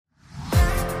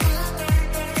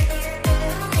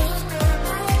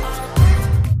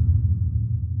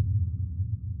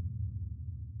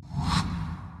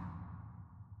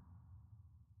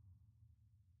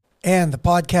And the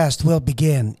podcast will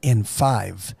begin in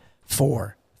 5,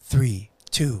 4, 3,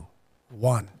 2,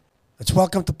 1. Let's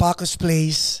welcome to Paco's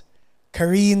Place,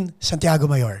 Karinne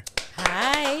Santiago-Mayor.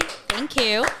 Hi, thank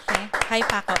you. Hi,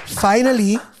 Paco.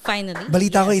 Finally,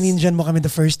 balita ko yes. in-Indian mo kami the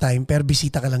first time, pero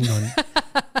bisita ka lang nun.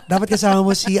 Dapat kasama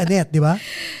mo si Annette, di ba?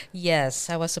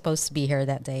 Yes, I was supposed to be here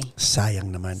that day.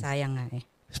 Sayang naman. Sayang nga eh.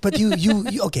 But you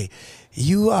okay.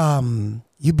 You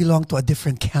belong to a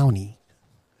different county.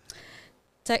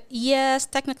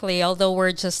 Yes, technically, although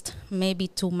we're just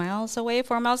maybe 2 miles away,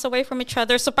 4 miles away from each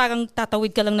other. So parang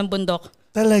tatawid ka lang ng bundok.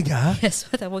 Talaga? Yes.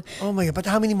 Oh my God.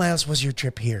 But how many miles was your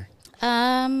trip here?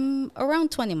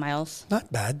 Around 20 miles.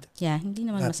 Not bad. Yeah, hindi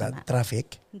naman Not masama. bad.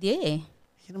 Traffic? Hindi eh.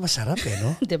 Yun ang masarap eh,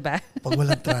 no? Diba? Pag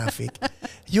walang traffic.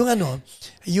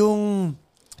 Yung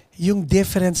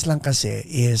difference lang kasi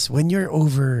is when you're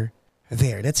over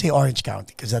there, let's say Orange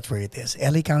County, because that's where it is.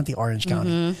 LA County, Orange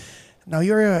County. Now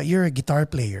you're a guitar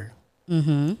player.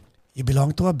 Mm-hmm. You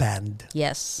belong to a band.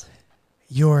 Yes.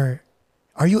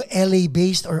 Are you LA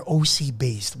based or OC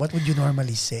based? What would you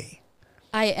normally say?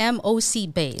 I am OC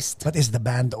based. But is the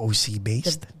band OC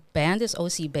based? The band is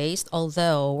OC based,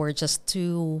 although we're just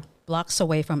 2 blocks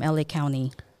away from LA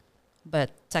County. But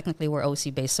technically we're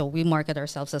OC based, so we market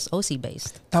ourselves as OC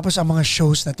based. Tapos ang mga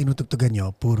shows na tinutugtugan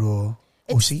nyo, puro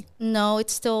OC? No,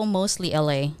 it's still mostly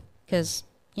LA because,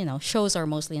 shows are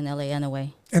mostly in LA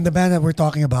anyway. And the band that we're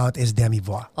talking about is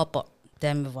Demi-Voix. Opo,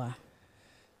 Demi-Voix.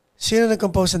 Sino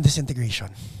nag-compose ng Disintegration?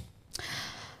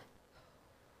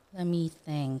 Let me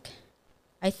think.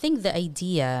 I think the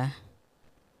idea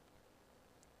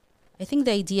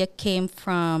came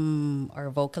from our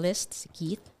vocalist, si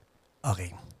Keith.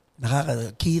 Okay.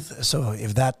 Keith, so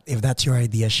if that's your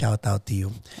idea, shout out to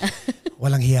you.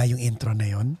 Walang hiya yung intro na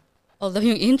yon. Although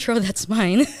yung intro, that's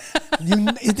mine.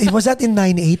 Was that in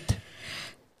 9/8?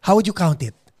 How would you count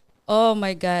it? Oh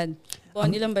my God. Bon,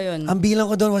 ilan ba yun? Ang bilang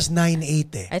ko doon was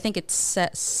 9/8 eh. I think it's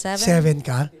 7. 7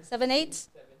 ka? 7, 8?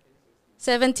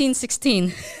 17,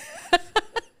 16.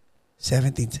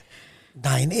 17.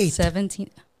 9/8. 17.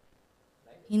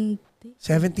 Hindi.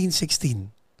 17, 16.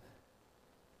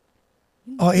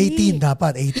 Oh, 18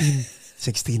 dapat. 18,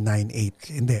 16, 9,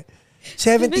 8. Hindi.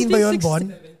 17 ba yun, Bon?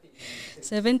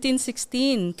 17,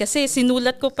 16. Kasi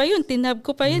sinulat ko pa yun. Tinab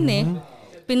ko pa yun eh.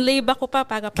 Pinlayback ko pa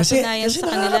para patunayan sa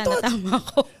kanila na tama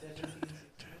ko.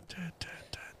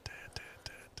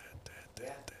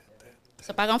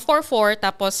 So parang 4-4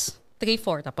 tapos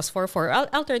 3-4 tapos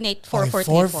 4-4. Alternate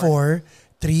 4-4,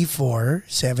 3-4. 4-4, 3-4,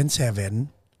 7-7.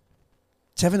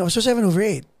 7, so 7 over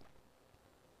 8.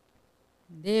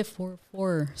 Hindi,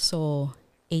 4-4. So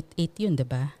 8-8 yun,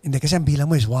 diba? Hindi, kasi ang bilang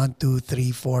mo is 1, 2,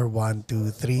 3, 4, 1,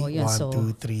 2, 3, Oh, yun, 1, so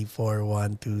 2, 3, 4,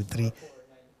 1, 2, 3.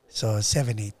 So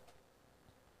 7, 8.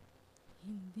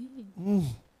 Hindi.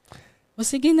 O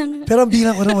sige na nga. Pero ang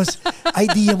bilang ko na was,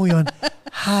 idea mo yun.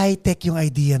 High-tech yung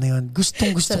idea na yun.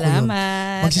 Gustong-gusto ko yun.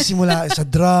 Salamat. Magsisimula sa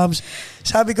drums.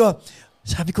 Sabi ko,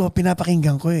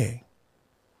 pinapakinggan ko eh.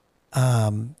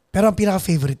 Pero ang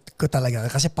pinaka-favorite ko talaga,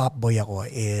 kasi pop boy ako,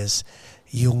 is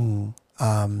yung,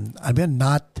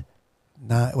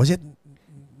 was it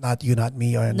Not You, Not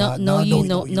Me? Or No, You,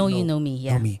 Know Me.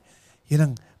 Yeah. Know Me. Yun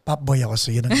ang pop boy ako. So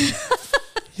yun ang,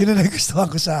 yun ang nagustuhan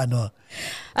ko sa Alam mo,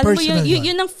 personal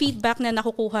yun ang feedback na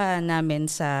nakukuha namin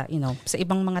sa, sa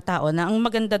ibang mga tao na ang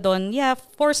maganda doon, 4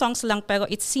 songs lang, pero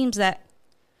it seems that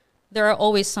there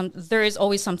is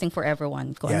always something for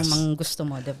everyone kung Yes. anong gusto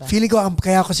mo, diba? Feeling ko,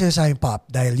 kaya ako sinasabing pop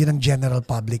dahil yun ang general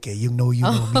public eh. Yung Know You,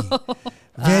 Know Me.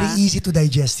 Very easy to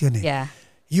digest yun eh. Yeah.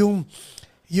 Yung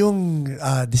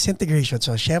Disintegration,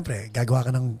 so syempre, gagawa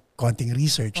ka ng konting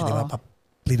research, di ba?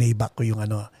 Plinayback ko yung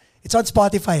It's on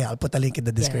Spotify. I'll put a link in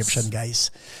the description,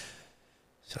 guys.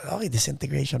 So, okay,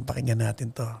 Disintegration, pakinggan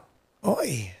natin to.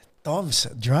 Oy, toms,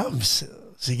 drums.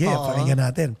 Sige, pakinggan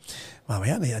natin.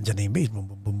 Mamaya, andyan na yung bass. Boom,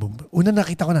 boom, boom, boom. Una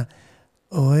nakita ko na,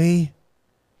 oy,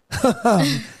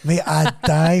 may ad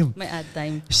time. May ad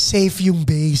time. Safe yung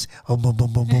bass. Oh, boom,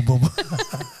 boom, boom, boom, boom.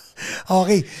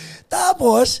 Okay.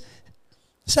 Tapos,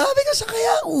 sabi ko sa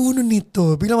kaya ang uno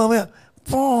nito. Biglang mamaya,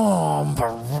 boom,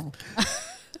 boom.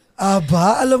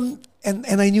 Aba, alam,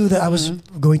 and I knew that I was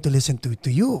going to listen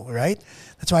to you, right?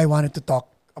 That's why I wanted to talk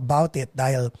about it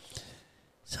dahil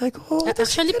sabi ko,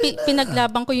 Actually,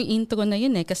 pinaglaban ko yung intro na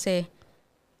yun eh kasi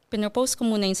pinropose ko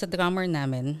muna yun sa drummer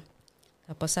namin.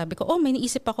 Tapos sabi ko, may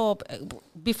naisip ako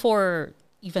before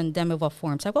even Demi-Voix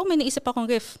form. Sabi ko, may naisip akong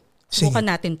riff. Subukan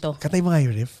natin to. Katay mo nga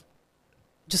yung riff.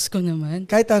 Diyos ko naman.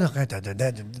 Kahit ano.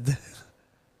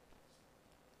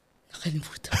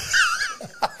 Nakalimutan.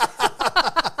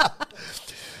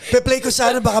 Pe-play ko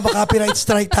sana, baka copyright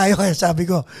strike tayo. Kaya sabi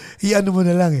ko, i-ano mo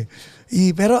na lang eh.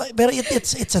 Pero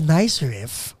it's a nice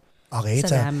riff. Okay,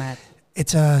 Salamat.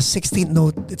 It's a 16th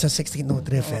note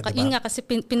riff, Oo, diba? yun nga kasi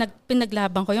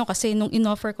pinaglaban ko yun kasi nung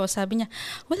in-offer ko, sabi niya,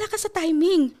 wala ka sa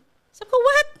timing. Sabi ko,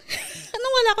 what?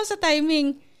 Anong wala ko sa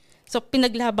timing? So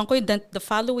pinaglaban ko yun. The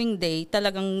following day,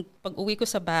 talagang pag uwi ko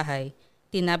sa bahay,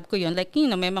 tinab ko yun. Like,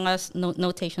 may mga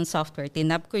notation software.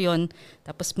 Tinab ko yun.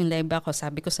 Tapos pinleba ko.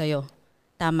 Sabi ko sa'yo,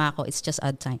 tama ako. It's just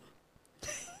odd time.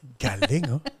 Galing,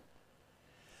 oh.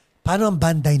 Paano ang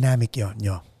band dynamic yun,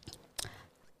 nyo?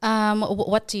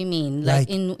 What do you mean? Like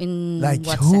in like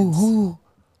what who, sense?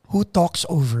 Who talks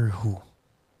over who?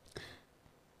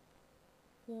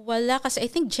 Wala kasi. I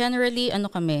think generally,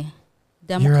 kami,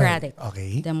 democratic. Right.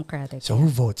 Okay. Democratic. So who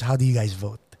votes? How do you guys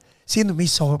vote? Sino may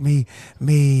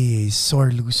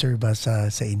sore loser ba sa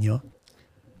inyo?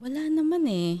 Wala naman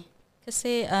eh.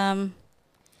 Kasi,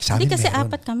 Sa hindi amin kasi meron.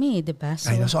 apat kami, di ba?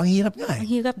 So ang hirap nga eh. Ang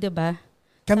hirap, di ba?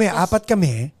 Kami, Tapos, apat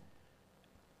kami.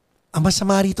 Ang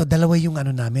masama rito, dalawa yung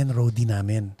namin, roadie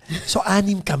namin. So,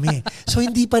 6 kami. So,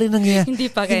 hindi pa rin nangyayari. Hindi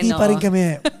pa kayo, Hindi pa rin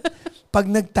kami. Pag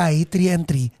nag-tie,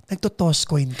 3-3, nagto-toss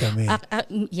coin kami.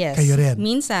 yes. Kayo rin.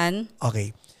 Minsan.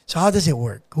 Okay. So, how does it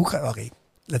work? Okay.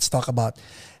 Let's talk about...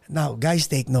 Now, guys,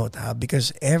 take note,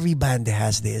 because every band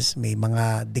has this. May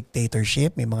mga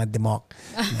dictatorship, may mga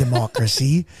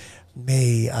democracy,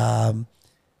 may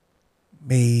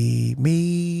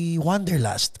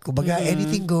wanderlust. Kumbaga,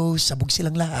 anything goes, sabog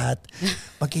silang lahat.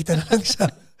 Magkita na lang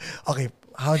sa... Okay,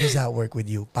 how does that work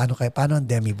with you? Paano ang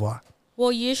demi-voix?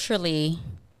 Well, usually,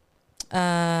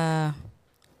 I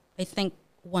think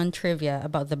one trivia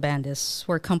about the band is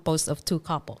we're composed of 2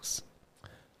 couples.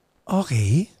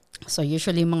 Okay. So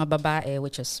usually mga babae,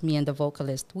 which is me and the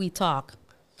vocalist, we talk.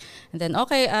 And then,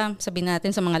 okay, sabihin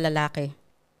natin sa mga lalaki.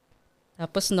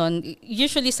 Tapos nun,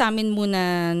 usually sa amin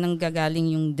muna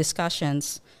nanggagaling yung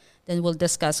discussions. Then we'll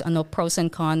discuss pros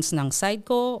and cons ng side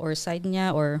ko or side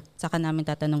niya or saka namin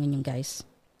tatanungin yung guys.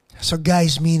 So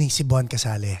guys, meaning si Bon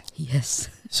kasali. Yes.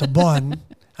 So Bon,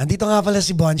 andito nga pala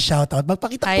si Bon, shout out.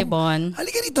 Magpakita Hi, Bon.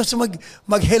 Halika dito, so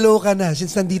mag-hello ka na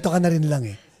since nandito ka na rin lang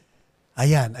eh.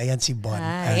 Ayan si Bon.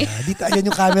 Hi. Dito, ayan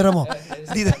yung camera mo.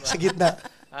 Dito sa gitna.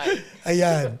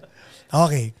 Ayan.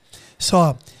 Okay.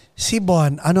 So, si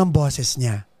Bon, ano ang boses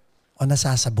niya? O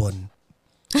nasasabon?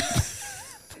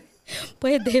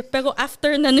 Pwede, pero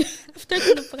after na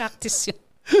practice yun.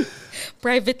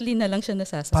 Privately na lang siya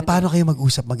nasasabi. Paano kayo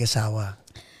mag-usap mag-asawa?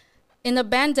 In a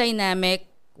band dynamic,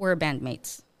 we're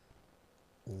bandmates.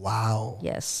 Wow.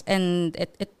 Yes. And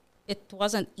it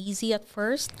wasn't easy at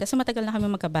first kasi matagal na kami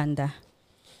magkabanda.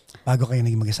 Bago kayo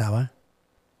naging mag-asawa?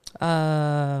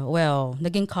 Well,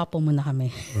 naging couple muna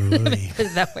kami.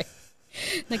 Put it that way.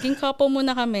 Naging couple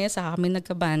muna kami, saka kami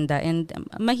nagkabanda. And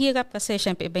mahirap kasi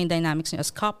syempre iba yung dynamics nyo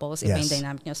as couples, iba yung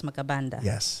dynamics nyo as magkabanda.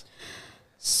 Yes.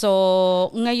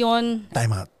 So, ngayon...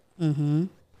 Time out.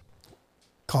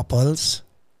 Couples,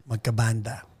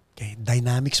 magkabanda. Okay.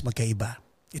 Dynamics magkaiba.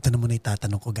 Ito na muna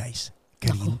itatanong ko, guys.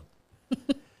 Karinne.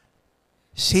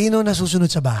 Sino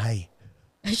nasusunod sa bahay?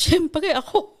 Ay, syempre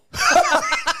ako.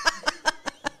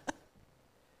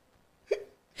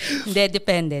 Hindi,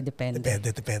 depende.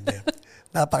 Depende.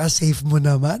 Napaka-safe mo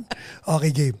naman.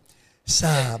 Okay, game.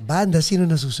 Sa banda, sino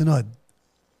nasusunod?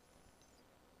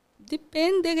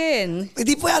 Depende rin.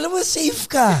 Hindi po, alam mo, safe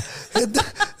ka.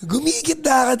 Gumigit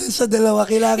na ka dun sa dalawa.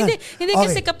 Kailangan. Hindi okay.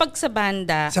 Kasi kapag sa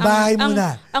banda, sa bahay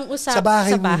muna. Ang usap sa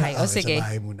bahay. O sige. Sa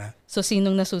bahay muna. So,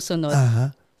 sinong nasusunod?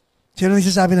 Sino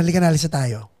nagsasabi na, halika na, alis na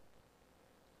tayo?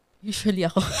 Usually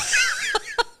ako.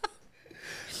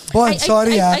 Bon,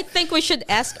 sorry I think we should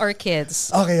ask our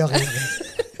kids. Okay.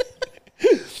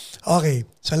 Okay,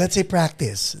 so let's say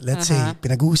practice. Let's say,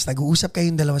 nag-uusap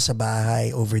kayong dalawa sa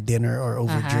bahay over dinner or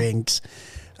over drinks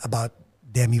about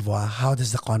demi-voix. How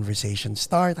does the conversation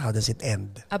start? How does it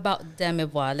end? About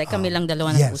demi-voix? Like kami lang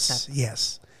dalawa nag-usap?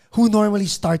 Yes. Who normally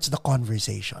starts the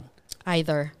conversation?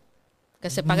 Either.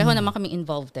 Kasi pareho naman kami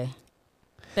involved eh.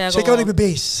 Pero, so ikaw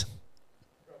nagbe-bass?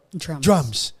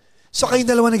 Drums. So kayong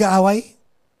dalawa nag-aaway?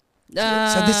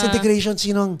 Sa disintegration,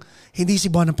 sinong hindi si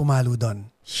Bon ang pumalo doon?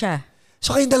 Siya.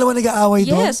 So kayong dalawa nag-aaway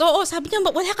doon? Yes, oo. Sabi niya,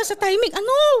 wala ka sa timing.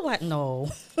 Ano? What? No.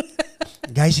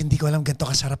 Guys, hindi ko alam ganito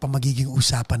kasarap ang magiging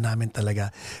usapan namin talaga.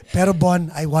 Pero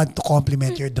Bon, I want to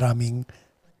compliment your drumming.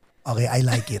 Okay, I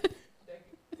like it.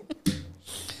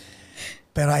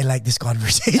 Pero I like this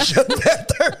conversation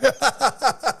better.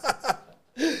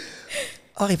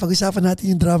 Okay, pag-usapan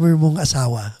natin yung drummer mong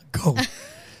asawa. Go.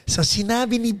 So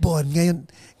sinabi ni Bon, ngayon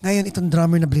itong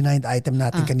drummer na blind item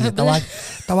natin kanina,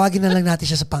 tawagin na lang natin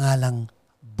siya sa pangalang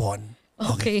Bon.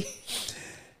 Okay.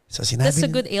 So sinabi That's a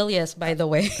good alias, by the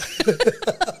way.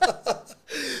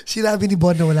 Sinabi ni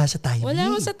Bon na wala sa timing.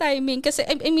 Wala mo sa timing. Kasi,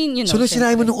 I mean, you know. So, nung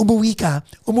sinabi mo nung umuwi ka,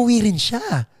 umuwi rin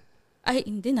siya. Ay,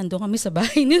 hindi. Nandun kami sa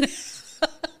bahay nila.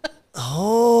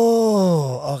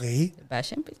 Oh, okay. Diba?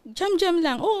 Siyempre, jam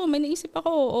lang. May naisip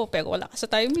ako. Pero wala ka sa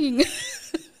timing.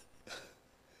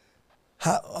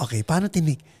 Okay, paano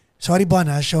tinig? Sorry, Bon,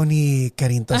 show ni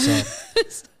Karinne to. So,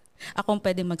 akong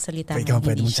pwede magsalita. Ikaw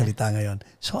pwede magsalita ngayon.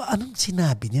 So, anong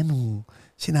sinabi niya nung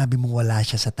sinabi mong wala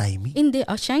siya sa timing? Hindi.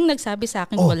 Siya yung nagsabi sa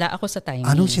akin, wala ako sa timing.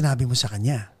 Anong sinabi mo sa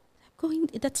kanya?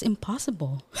 That's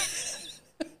impossible.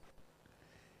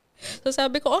 So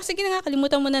sabi ko, sige na nga,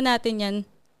 kalimutan muna natin yan.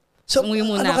 So, muna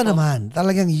ano ka ako. naman?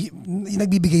 Talagang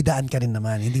nagbibigay daan ka rin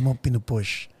naman. Hindi mo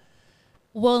pinupush.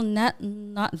 Well, not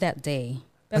that day.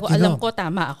 Pero But alam ko,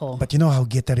 tama ako. But you know how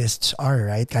guitarists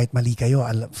are, right? Kahit mali kayo,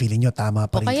 feeling nyo tama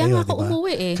pa rin kaya kayo, nga ako diba?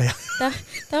 umuwi eh.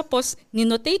 Tapos,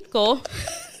 ninotate ko.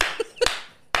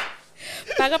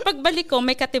 Para pagbalik ko,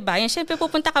 may katibayan. Siyempre,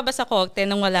 pupunta ka ba sa korte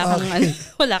nang wala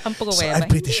kang So, pruweba? I'm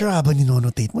pretty sure habang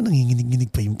ninonotate mo, nanginginig-nginig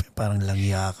pa yung parang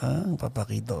langya ka.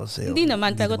 Papakita ko sa'yo. Hindi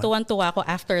naman, pero tuwan-tuwa ako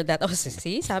after that.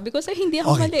 Sabi ko hindi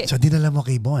ako mali. So dinala mo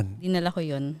kay Bon? Dinala ko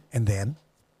yun. And then?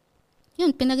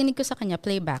 Yun, pinaginig ko sa kanya,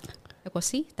 playback. Ako,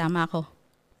 tama ako.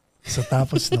 So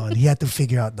tapos noon, he had to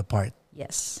figure out the part.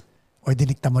 Yes. Or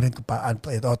dinikta mo rin kung paano.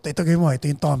 Ito gawin mo, ito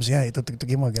yung toms, yan. Ito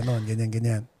tugtugin mo, gano'n,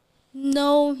 ganyan.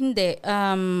 No, hindi.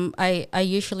 I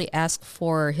usually ask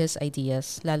for his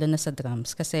ideas, lalo na sa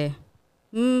drums. Kasi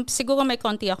siguro may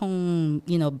konti akong,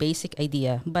 basic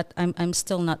idea. But I'm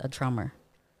still not a drummer.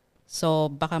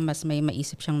 So baka mas may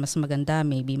maisip siyang mas maganda,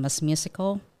 maybe mas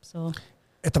musical. So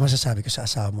ito masasabi ko sa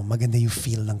asawa mo, maganda yung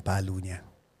feel ng palo niya.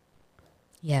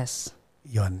 Yes.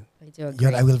 Yon.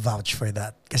 Yun, I will vouch for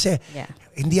that. Kasi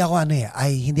hindi ako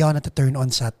hindi ako nata-turn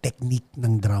on sa technique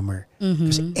ng drummer. Mm-hmm.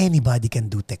 Kasi anybody can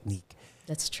do technique.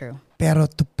 That's true. Pero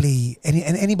to play,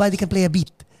 anybody can play a beat.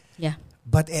 Yeah.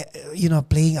 But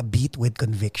playing a beat with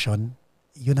conviction,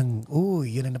 yun ang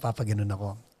napapaganon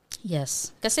ako.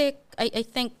 Yes. Kasi I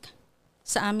think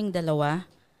sa aming dalawa,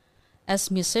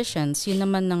 as musicians, yun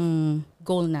naman ang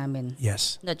goal namin.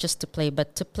 Yes. Not just to play,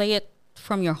 but to play it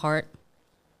from your heart.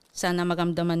 Sana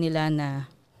magamdaman nila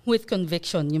na with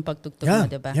conviction yung pagtugtog mo,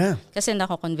 diba? Yeah. Kasi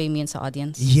nako-convey mo yun sa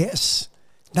audience. Yes.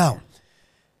 Now,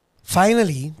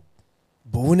 finally,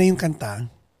 buo na yung kanta.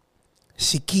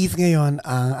 Si Keith ngayon,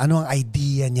 ano ang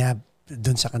idea niya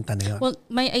dun sa kanta na yun? Well,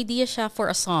 may idea siya for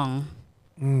a song.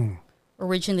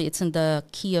 Originally, it's in the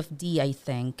key of D, I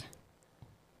think.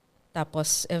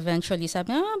 Tapos, eventually,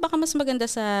 sabi, baka mas maganda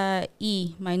sa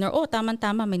E minor.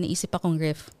 Tama-tama, may naisip akong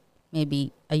riff.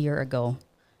 Maybe a year ago.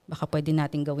 Baka pwede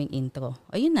natin gawing intro.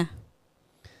 Ayun na.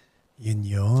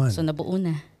 Yun. So, nabuo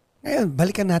na. Ngayon,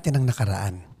 balikan natin ang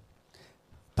nakaraan.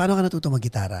 Paano ka natuto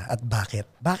mag-gitara at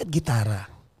bakit? Bakit gitara?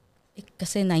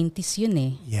 Kasi 90s yun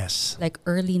eh. Yes. Like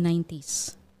early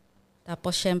 90s.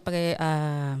 Tapos, syempre,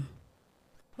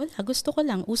 wala, gusto ko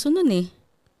lang. Uso nun eh.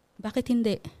 Bakit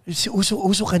hindi?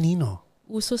 Uso kanino?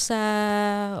 Uso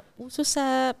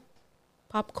sa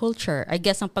pop culture. I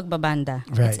guess ang pagbabanda.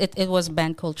 Right. It was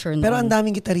band culture noon. Pero ang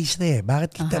daming gitarista eh.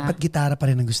 Ba't gitara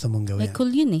pa rin ang gusto mong gawin? May cool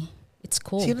yun eh. It's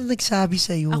cool. Sino nagsabi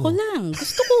sa'yo? Ako lang.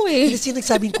 Gusto ko eh. Sino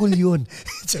nagsabing cool yun?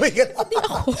 Hindi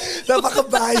ako.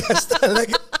 Napaka-bias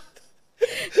talaga.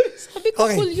 Sabi ko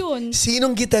cool yun.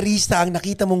 Sinong gitarista ang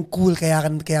nakita mong cool kaya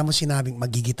mo sinabing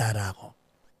magigitara ako?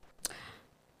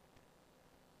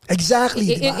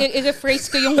 Exactly, di ba?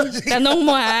 I-rephrase ko yung tanong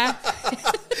mo ha.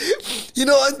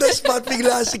 On the spot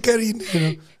bigla si Karinne.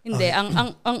 Hindi,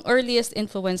 ang earliest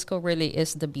influence ko really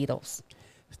is the Beatles.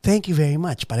 Thank you very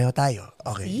much. Pareho tayo.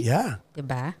 Okay, See? yeah.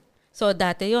 Diba? So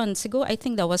dati yun, siguro I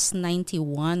think that was 91,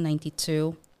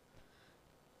 92.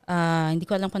 Hindi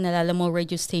ko alam kung nalala mo,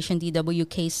 radio station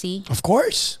DWKC. Of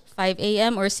course. 5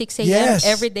 a.m. or 6 a.m. Yes.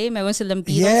 Every day, mayroon silang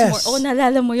Beatles. Yes.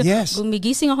 Nalala mo yun. Yes.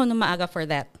 Gumigising ako ng maaga for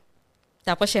that.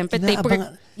 Tapos syempre,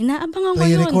 inaabangan ko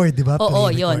play yun. record, di ba?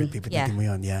 Oo, play yun. record. Pipindutin mo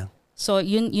yun, yeah. So,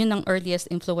 yun ang earliest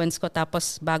influence ko.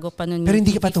 Tapos, bago pa nun Pero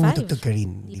hindi ka pa 85. tumutugtog,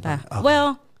 Karinne, Hindi di ba? pa. Okay.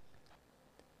 Well,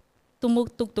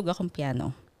 tumutugtog akong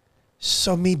piano.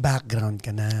 So, may background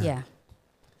ka na. Yeah.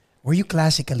 Were you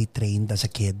classically trained as a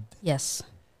kid? Yes.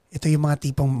 Ito yung mga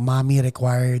tipong mommy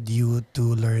required you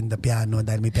to learn the piano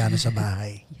dahil may piano sa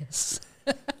bahay. Yes.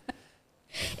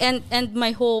 and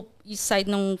my whole side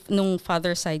nung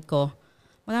father side ko,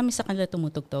 marami sa kanila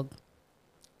tumutugtog.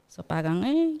 So parang,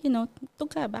 tugtog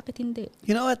ka, bakit hindi?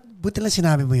 You know what? Buti lang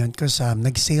sinabi mo yun because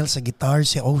nag-sale sa Guitar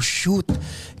Center. Oh shoot!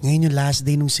 Ngayon yung last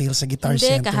day nung sale sa Guitar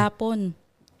Center. Hindi, kahapon.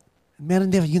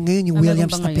 Meron din. Yung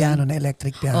Williams na piano, na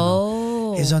electric piano.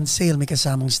 Oh. Is on sale. May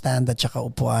kasamang stand at saka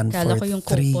upuan Kala ko yung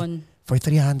coupon. For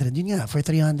 300. Yun nga, for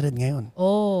 300 ngayon.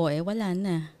 Oh, wala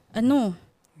na. Ano?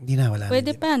 Hindi na, wala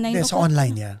Pwede na. pa, 9 Sa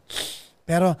online, yeah.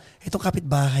 Pero itong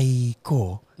kapitbahay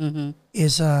ko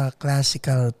is a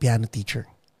classical piano teacher.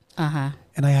 Aha.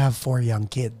 And I have 4 young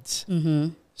kids.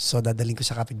 Mhm. So dadaling ko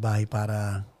sa kapitbahay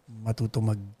para matuto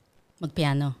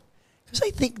magpiano. Because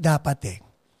I think dapat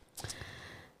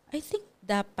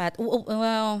dapat.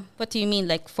 Well, what do you mean?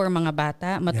 Like for mga bata,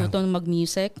 matutong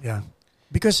mag-music? Yeah.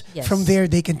 Because Yes. from there,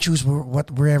 they can choose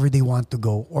wherever they want to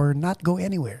go or not go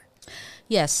anywhere.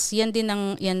 Yes, yan din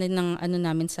ang ano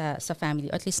namin sa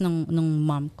family, at least nung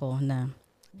mom ko, na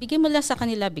bigyan mo lang sa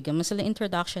kanila, bigyan mo sila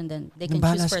introduction, then they can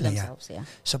choose for themselves. Yeah.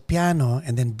 So piano,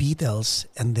 and then Beatles,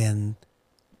 and then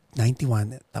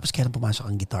 91, tapos kailan pumasok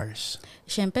ang Guitarist?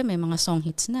 Siyempre, may mga song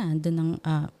hits na. Doon ang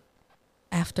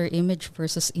after image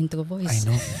versus intro voice. I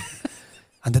know.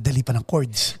 Ang dadali pa ng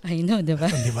chords. I know, di ba?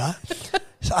 Di ba?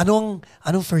 So anong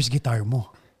first guitar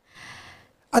mo?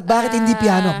 At bakit hindi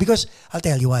piano? Because I'll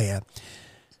tell you why.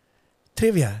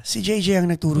 Trivia, si JJ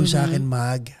ang nagturo sa akin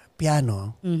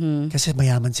mag-piano kasi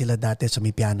mayaman sila dati, so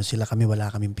may piano sila, kami wala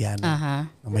kaming piano.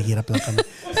 Mahirap lang kami.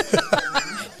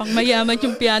 Pang mayaman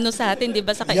yung piano sa atin, di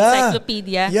ba? Sa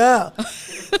encyclopedia. Yeah.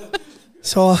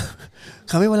 So,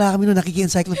 kami wala kami noon,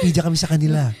 nakiki-encyclopedia kami sa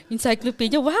kanila.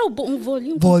 Encyclopedia, wow, buong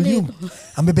volume.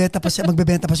 Ang magbebenta pa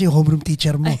siya yung homeroom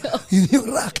teacher mo. Yun yung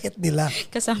racket nila.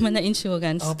 Kasama na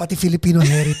insurance. Pati Filipino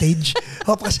heritage.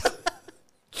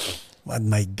 Oh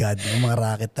my God, yung mga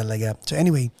racket talaga. So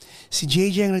anyway, si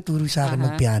JJ ang nagturo sa akin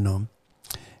magpiano.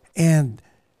 And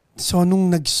so nung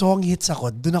nag-song hits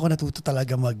ako, doon ako natuto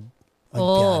talaga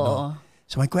magpiano.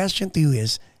 So my question to you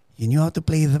is, you knew how to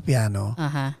play the piano.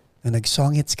 Nung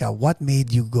nag-song hits ka, what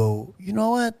made you go, you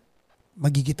know what,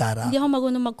 magigitara? Hindi ako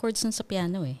marunong mag-chords sa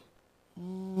piano eh.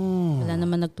 Wala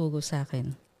naman nagturo sa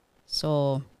akin.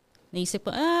 So, naisip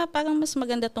ko, parang mas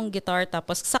maganda tong guitar.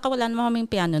 Tapos, saka wala naman kaming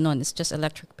piano nun. It's just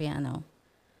electric piano.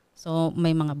 So,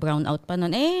 may mga brown out pa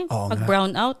nun. Pag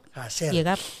brown out,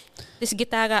 hirap. This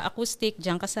gitara, acoustic,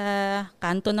 dyan ka sa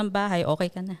kanto ng bahay,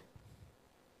 okay ka na.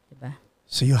 Diba?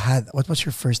 So, what was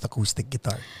your first acoustic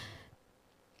guitar?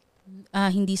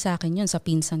 Hindi sa akin yun. Sa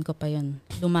pinsan ko pa yun.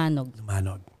 Lumanog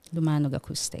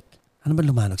acoustic. Ano ba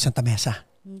lumanog? Santa Mesa?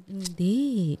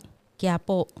 Hindi.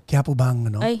 Quiapo. Quiapo ba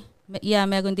ang ano? Yeah,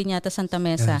 meron din yata Santa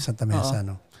Mesa. Yeah, Santa Mesa,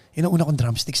 no? Yun ang una kong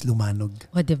drumsticks, lumanog.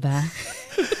 Diba?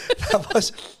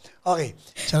 Tapos, okay.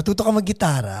 So, natuto ka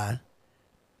mag-gitara.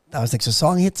 Tapos,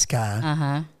 nagsusong hits ka.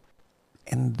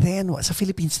 And then, sa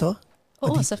Philippines to?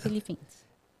 Oo, sa Philippines.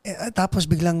 Tapos,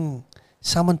 biglang,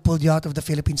 someone pulled you out of the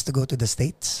Philippines to go to the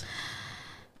States?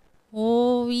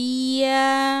 Oh,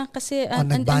 yeah. Kasi,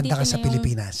 nagbanda ka sa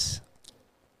Pilipinas?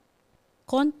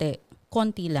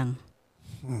 Konti lang.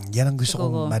 Yan ang gusto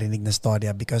kong marinig na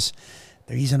storya because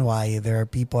the reason why there are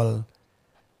people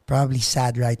probably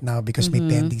sad right now because may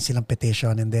pending silang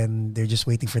petition and then they're just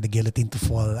waiting for the guillotine to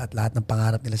fall at lahat ng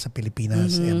pangarap nila sa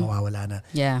Pilipinas mawawala na.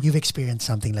 Yeah. You've experienced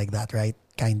something like that, right?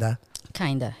 Kinda,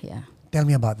 yeah. Tell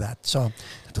me about that. So,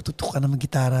 natututo ka na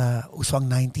mag-gitara, uso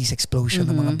ang 90s explosion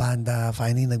ng mga banda,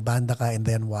 finally nagbanda ka, and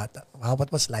then what?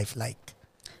 What was life like?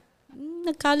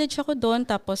 Nag-college ako doon,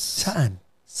 tapos... Saan?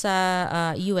 Sa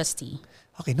UST.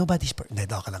 Okay, nobody's Hindi,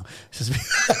 daw ka lang.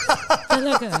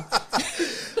 Talaga?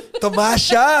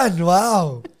 Tomasyan!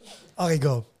 Wow! Okay,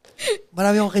 go.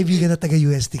 Marami akong kaibigan na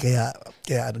taga-UST, kaya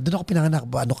doon ako pinanganak.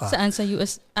 Ano ka? Saan sa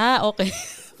US? Okay.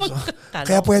 So,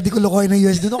 kaya pwede ko lokohin ng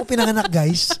UST. Doon ako pinanganak,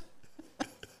 guys.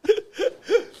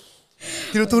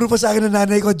 Tinuturo pa sa akin ng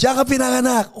nanay ko, diyan ka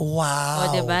pinanganak.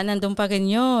 Wow. Diba? Nandun pa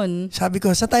rin yun. Sabi ko,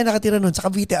 saan tayo nakatira nun? Sa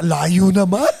Cavite. Layo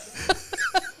naman.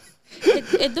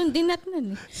 Doon din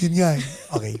natin. Yun nga.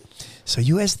 Okay. So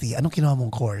UST, anong kinuha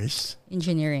mong course?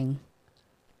 Engineering.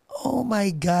 Oh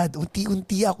my God.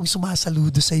 Unti-unti akong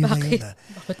sumasaludo sa iyo ngayon.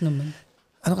 Bakit naman?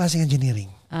 Anong klaseng engineering?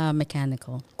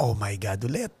 Mechanical. Oh my God,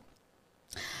 ulit.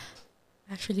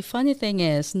 Actually, funny thing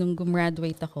is, nung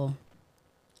gumraduate ako,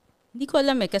 hindi ko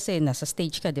alam kasi nasa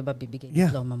stage ka, di ba, bibigay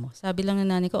diploma mo. Sabi lang ng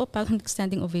nanay ko, parang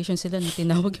standing ovation sila nung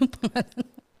tinawag yung pangalan.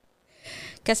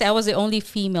 Kasi I was the only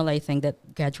female, I think, that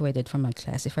graduated from my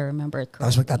class, if I remember it correctly.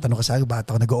 Tapos magtatanong ka sa akin, ba't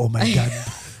ako nag-oh my God?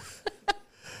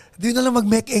 Di na lang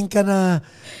mag-make-eng ka na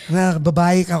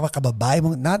babae ka, kababae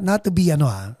mo. Not to be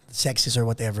sexist or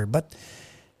whatever, but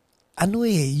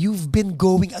you've been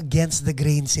going against the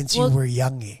grain since you were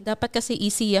young eh. Dapat kasi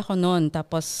ECE ako noon,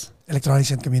 tapos...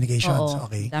 Electronics and Communications,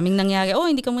 okay. Daming nangyari.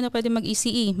 Hindi ka muna pwede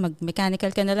mag-ECE,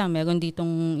 mag-mechanical ka na lang. Meron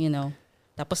ditong,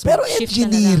 tapos pero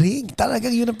engineering,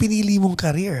 talagang yun ang pinili mong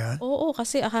career, ha? Oo,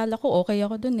 kasi akala ko okay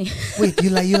ako dun eh. Wait,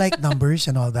 you like numbers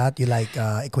and all that? You like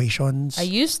equations? I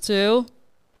used to.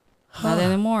 Not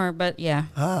anymore, but yeah.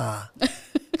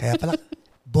 Kaya pala,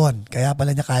 kaya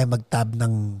pala niya kaya mag-tab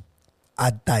ng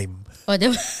odd time. O,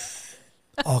 diba?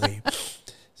 Okay.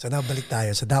 So now, balik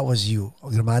tayo. So that was you.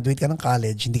 Graduate ka ng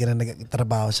college, hindi ka na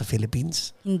nagtrabaho sa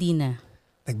Philippines? Hindi na.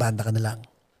 Nagbanda ka na lang?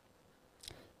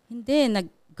 Hindi.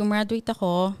 Gumraduate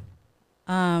ako.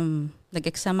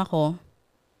 Nag-exam ako.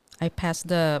 I passed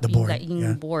the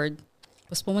board.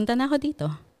 Tapos pumunta na ako dito.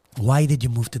 Why did you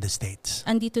move to the States?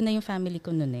 Andito na yung family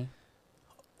ko nun eh.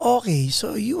 Okay,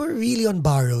 so you were really on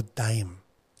borrowed time.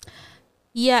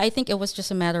 Yeah, I think it was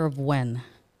just a matter of when.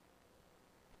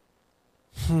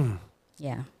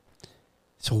 Yeah.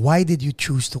 So why did you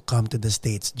choose to come to the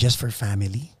States? Just for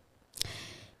family?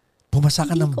 Pumasa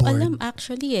ka ng board? Hindi ko alam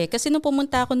actually eh. Kasi nung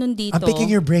pumunta ako nun dito... I'm picking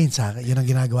your brains ha. Yun ang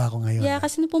ginagawa ko ngayon. Yeah,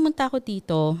 kasi nung pumunta ako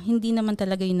dito, hindi naman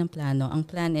talaga yun ang plano. Ang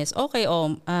plan is, okay,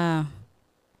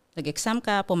 nag-exam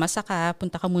ka, pumasa ka,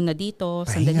 punta ka muna dito,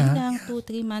 sandali lang,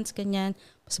 2-3 months, ganyan.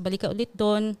 Tapos balik ka ulit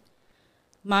doon.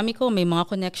 Mami ko, may mga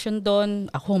connection doon.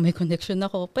 Ako, may connection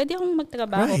ako. Pwede akong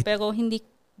magtrabaho, pero hindi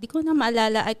ko na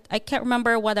maalala. I can't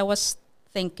remember what I was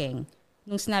thinking.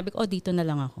 Nung sinabi ko, dito na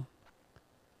lang ako.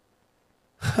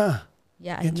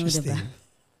 Yeah, I know, diba?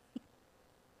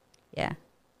 Yeah.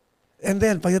 And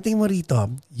then, pagdating mo rito,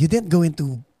 you didn't go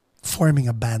into forming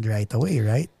a band right away,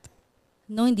 right?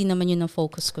 No, hindi naman yun ang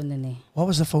focus ko nun eh. What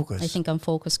was the focus? I think ang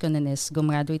focus ko nun is,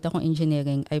 gumraduate akong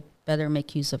engineering, I better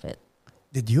make use of it.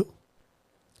 Did you?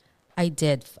 I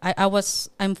did.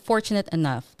 I'm fortunate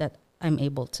enough that I'm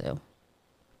able to.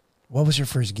 What was your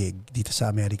first gig dito sa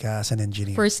Amerika as an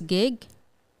engineer? First gig?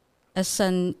 As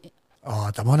an...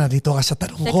 tamo na, dito ka sa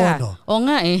tanong ko, no? Oo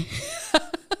nga eh.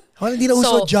 Hindi na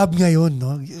uso job ngayon,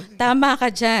 no? Tama ka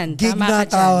dyan. Gig na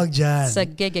tawag dyan. Sa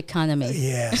gig economy.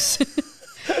 Yes.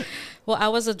 Well,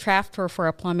 I was a drafter for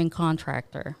a plumbing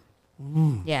contractor.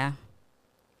 Yeah.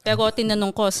 Pero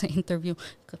tinanong ko sa interview,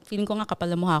 feeling ko nga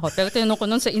kapalamuha ako, pero tinanong ko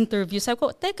nun sa interview, sabi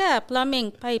ko, teka, plumbing,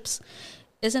 pipes,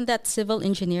 isn't that civil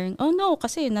engineering? Oh no,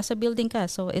 kasi nasa building ka,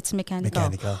 so it's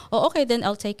mechanical. Oh, okay, then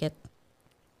I'll take it.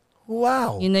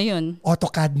 Wow. Yun na yun.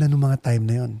 AutoCAD na nung mga time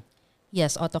na yun?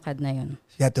 Yes, AutoCAD na yun.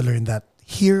 You had to learn that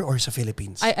here or sa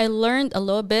Philippines? I learned a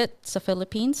little bit sa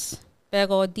Philippines.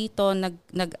 Pero dito,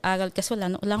 nag-aral kasi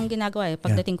wala akong ginagawa eh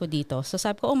pagdating ko dito. So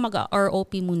sabi ko,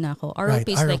 mag-ROP muna ako. ROP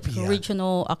is like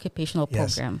Regional Occupational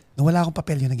Program. Nung wala akong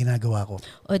papel, yun ang ginagawa ko.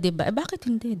 O, diba?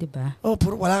 Bakit hindi, diba?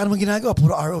 Wala ka namang ginagawa.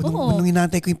 Puro RO. Nung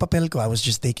inantay ko yung papel ko, I was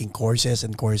just taking courses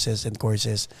and courses and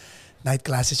courses. Night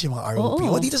classes yung mga ROP.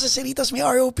 Dito sa Cerritos may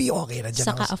ROP. Okay, nandiyan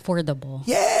Saka affordable.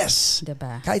 Yes!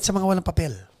 Diba? Kahit sa mga walang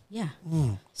papel. Yeah.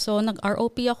 So,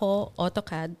 nag-ROP ako,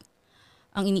 AutoCAD.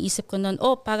 Ang iniisip ko noon,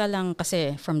 para lang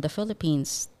kasi from the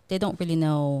Philippines, they don't really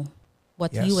know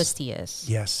what UST is.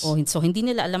 Yes. So hindi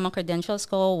nila alam ang credentials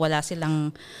ko, wala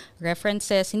silang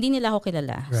references, hindi nila ako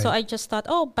kilala. Right. So I just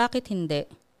thought, bakit hindi?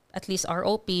 At least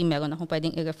ROP, meron akong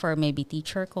pwedeng i-refer maybe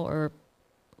teacher ko or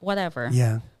whatever.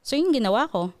 Yeah. So yung ginawa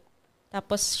ko.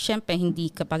 Tapos syempre, hindi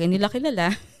kapag nila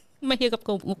kilala, mahirap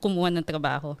ko kumuha ng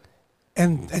trabaho.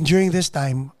 And during this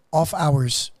time, off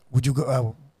hours, would you go...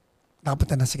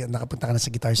 nakapunta ka na sa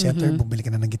Guitar Center, bumili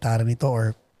ka na ng gitara nito,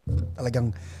 or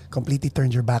talagang completely turned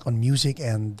your back on music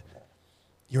and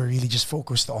you're really just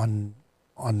focused on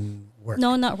work?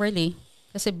 No, not really.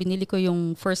 Kasi binili ko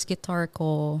yung first guitar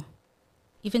ko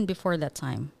even before that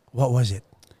time. What was it?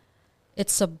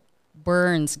 It's a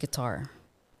Burns guitar.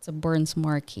 It's a Burns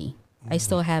Marquee. I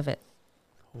still have it.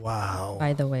 Wow.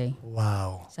 By the way.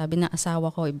 Wow. Sabi na asawa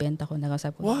ko, ibenta ko na.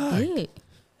 Sabi ko, why?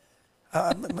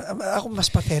 Ako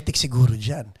mas pathetic siguro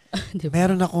dyan. Diba?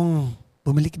 Meron akong,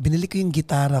 binili ko yung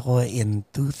gitara ko in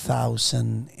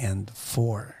 2004.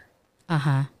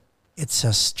 Aha. It's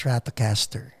a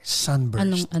Stratocaster,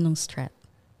 Sunburst. Anong Strat?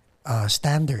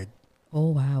 Standard.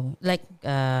 Oh, wow. Like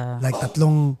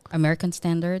tatlong... American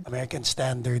Standard? American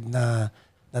Standard na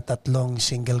tatlong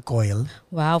single coil.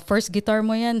 Wow, first guitar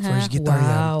mo yan, ha? First guitar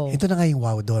yan. Ito na nga yung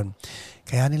wow doon.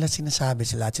 Kaya nila sinasabi,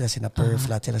 lahat sila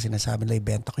sina-perf, lahat sila sinasabi nila,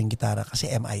 ibenta ko yung gitara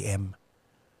kasi MIM.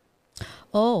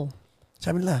 Oh.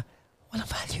 Sabi nila,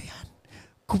 walang value yan.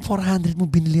 Kung 400 mo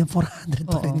binili yan, 400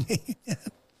 pa rin ngayon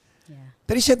yan. Yeah.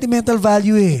 Pero sentimental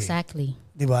value eh. Exactly.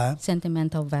 Diba?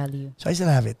 Sentimental value. So I still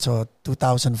have it. So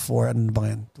 2004, ano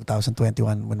ba yan?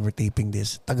 2021 when we're taping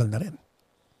this, tagal na rin.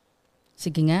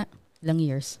 Sige nga, ilang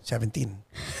years? 17.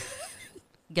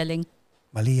 Galing.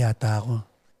 Mali yata ako.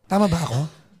 Tama ba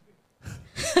ako?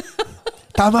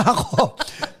 Tama ako.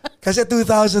 Kasi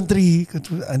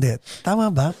 2003, hindi. Tama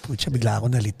ba? Pucha, bigla ako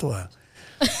nalito ah.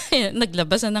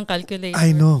 Naglabas na ng calculator.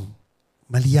 I know.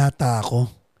 Mali yata ako.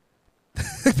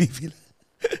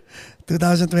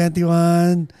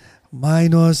 2021,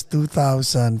 Minus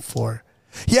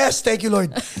 2004. Yes, thank you,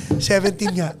 Lord.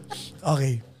 17 nga.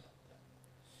 Okay.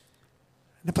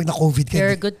 Pag na-COVID ka,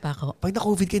 Very good, Paco. Pag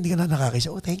na-COVID ka, hindi ka na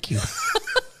nakakisa. Oh, thank you.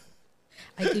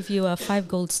 I give you 5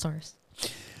 gold stars.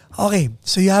 Okay,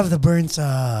 so you have the Burns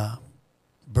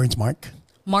mark?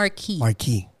 Marquee.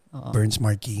 Burns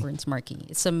Marquee. Burns Marquee.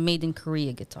 It's a made in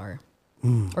Korea guitar.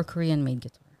 Or Korean-made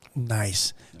guitar.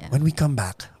 Nice. Yeah. When we come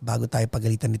back, bago tayo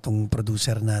pagalitan nitong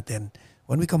producer natin,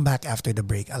 when we come back after the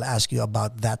break, I'll ask you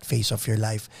about that phase of your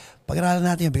life. Pag-aralan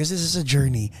natin yun because this is a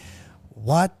journey.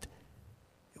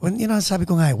 Sabi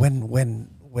ko nga,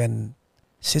 when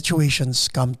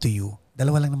situations come to you,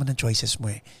 dalawa lang naman ang choices mo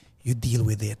eh. You deal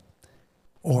with it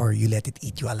or you let it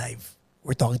eat you alive.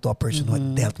 We're talking to a person who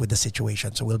had dealt with the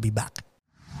situation, so we'll be back.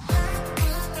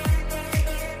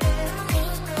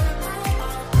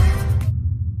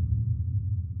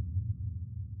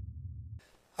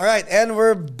 All right, and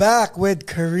we're back with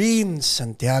Karinne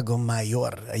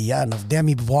Santiago-Mayor, ayan, of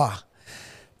Demi Voix.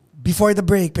 Before the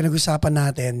break, pinag-usapan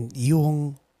natin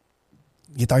yung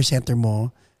guitar center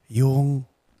mo, yung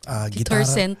Guitar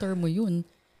center mo yun.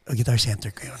 Guitar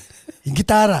center ko yun. Yung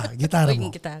gitara mo.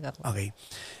 Yung gitara ko. Okay.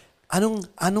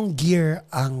 Anong gear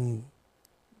ang,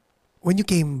 when you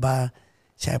came ba,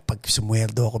 siya, pag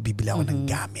sumweldo ako, bibili ako ng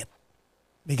gamit.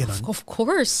 May ganon? Of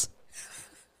course.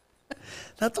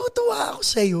 Natutuwa ako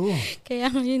sa'yo.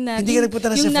 Kaya yun na. Hindi ka nagpunta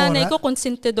na yung Sephora? Yung nanay ko,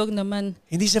 consentidog naman.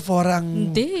 Hindi Sephora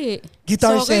ang Hindi.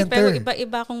 Guitar Sorry, center. pero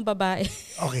iba-iba akong babae.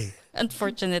 Okay.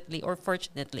 Unfortunately or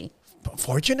fortunately.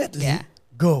 Fortunately? Yeah.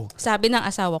 Go. Sabi ng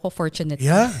asawa ko, fortunately.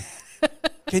 Yeah.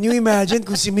 Can you imagine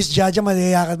kung si Miss Jaja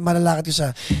malalakad ko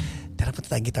sa, tara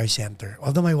punta tayong Guitar Center.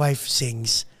 Although my wife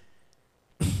sings,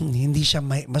 hindi siya,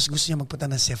 mas gusto niya magpunta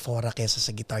ng Sephora kaysa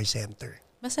sa Guitar Center.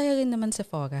 Masaya rin naman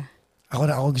Sephora.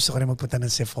 Ako gusto ko rin magpunta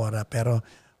ng Sephora pero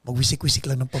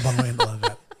magwisik-wisik lang ng pabango and all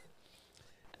that.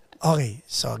 Okay,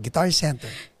 so Guitar Center.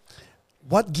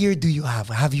 What gear do you have?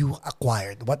 Have you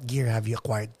acquired? What gear have you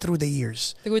acquired through the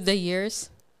years? Through the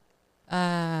years?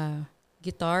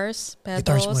 Guitars,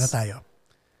 pedals. Guitars muna tayo.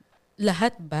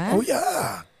 Lahat ba? Oh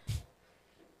yeah.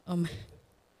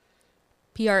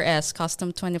 PRS,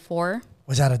 Custom 24.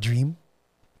 Was that a dream?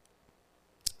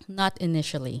 Not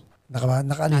initially.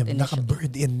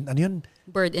 Naka-bird in, ano yun?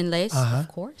 Bird inlays, of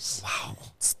course. Wow.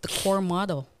 It's the core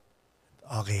model.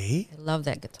 Okay. I love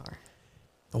that guitar.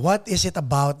 What is it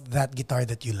about that guitar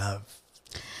that you love?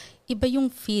 Iba yung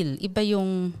feel. Iba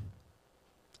yung...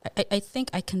 I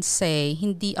think I can say,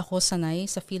 hindi ako sanay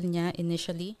sa feel niya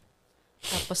initially.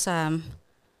 Tapos,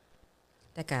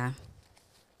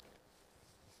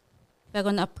 pero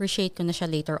na-appreciate ko na siya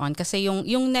later on. Kasi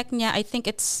yung neck niya, I think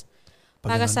it's,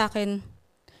 para sa akin...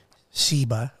 C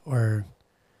ba? Or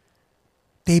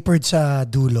tapered sa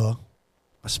dulo?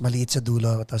 Mas maliit sa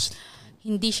dulo. Tapos,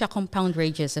 hindi siya compound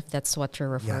radius, if that's what you're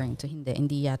referring to.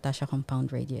 Hindi yata siya compound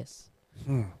radius.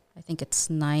 I think it's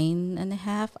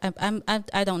 9.5.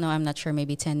 I don't know. I'm not sure.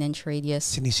 Maybe 10-inch radius.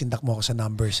 Sinisindak mo ako sa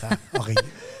numbers, ha? Okay.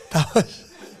 Tapos,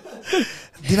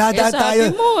 dinadaan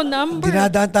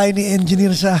tayo ni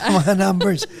engineer sa mga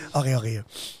numbers. Okay.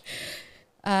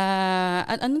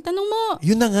 Anong tanong mo?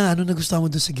 Yun na nga. Ano nagustuhan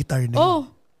mo doon sa guitar na yun?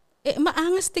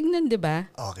 Maangas tignan, di ba?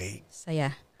 Okay.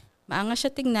 Saya. Maangas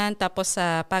siya tignan. Tapos,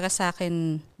 para sa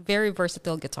akin, very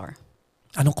versatile guitar.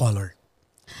 Anong color?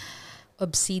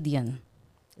 Obsidian.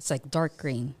 It's like dark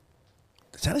green.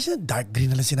 Sana siya dark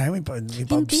green na lang sinabi.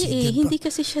 Hindi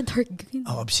kasi siya dark green.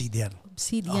 Obsidian.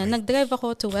 Obsidian. Okay. Nag-drive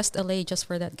ako to West LA just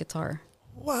for that guitar.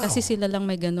 Wow. Kasi sila lang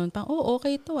may ganun.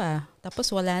 Okay ito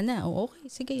Tapos wala na. Okay,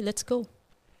 sige, let's go.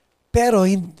 Pero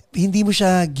hindi mo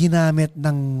siya ginamit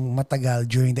ng matagal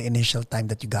during the initial time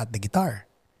that you got the guitar.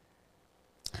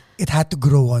 It had to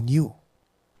grow on you.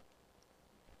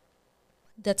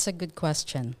 That's a good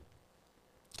question.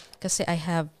 Kasi I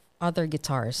have other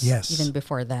guitars even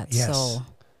before that. Yes. So,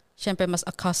 syempre mas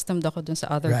accustomed ako dun sa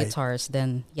other guitars.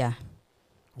 Then, yeah.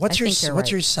 What's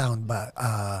your sound ba?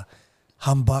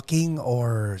 Humbucking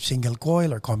or single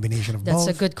coil or combination of both? That's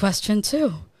a good question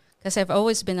too. Kasi I've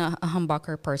always been a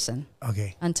humbucker person.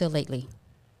 Okay. Until lately.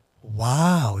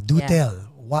 Wow. Do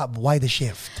tell. Why the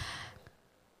shift?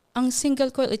 Ang single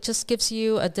coil, it just gives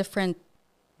you a different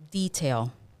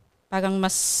detail. Parang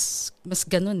mas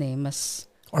ganun mas...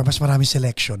 Or mas maraming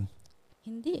selection?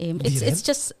 Hindi It's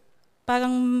just,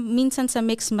 parang minsan sa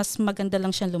mix, mas maganda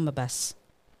lang siyang lumabas.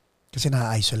 Kasi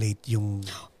na-isolate yung...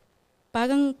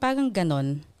 Parang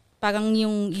ganun. Parang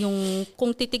yung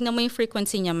kung titignan mo yung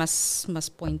frequency niya, mas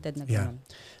pointed na ganun.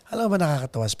 Yeah. Alam mo ba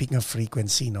nakakatawa, speaking of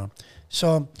frequency, no?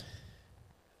 So,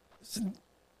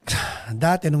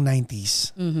 dati nung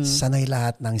 90s, sanay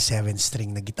lahat ng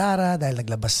 7-string na gitara dahil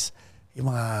naglabas Yung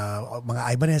mga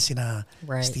Ibanez, sina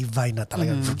Right. Steve Vai na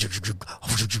talagang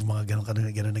mga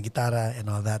ganun na gitara and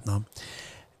all that, no?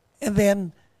 And then,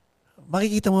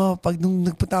 makikita mo, pag nung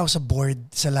nagpunta ako sa board,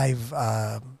 sa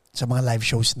mga live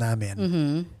shows namin,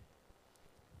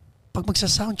 pag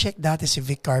magsa-soundcheck dati si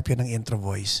Vic Carpio ng intro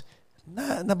voice,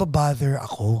 nababother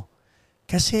ako.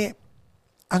 Kasi,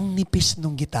 ang nipis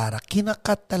nung gitara,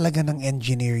 kinakat talaga ng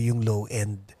engineer yung low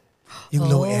end.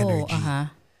 Yung low energy.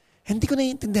 Hindi ko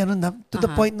naiintindihan nun to the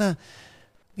point na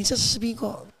minsan sasabihin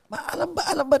ko,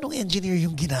 alam ba nung engineer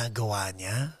yung ginagawa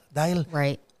niya? Dahil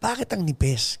bakit ang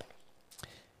nipis?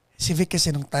 Si Vic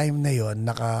kasi nung time na yon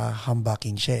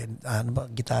naka-humbucking siya. Ano ba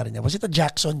gitara niya? Was it a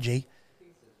Jackson, Jay?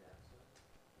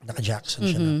 Naka-Jackson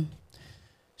siya na.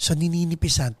 So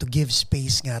nininipisan to give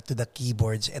space nga to the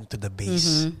keyboards and to the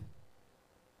bass.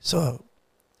 So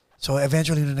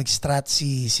eventually nung nag-strat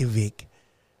si Vic,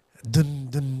 dun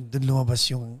lumabas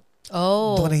yung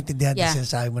doon ko naintindihan na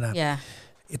sinasabi mo na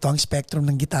ito ang spectrum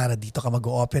ng gitara, dito ka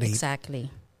mag-ooperate. Exactly.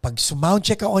 Pag sound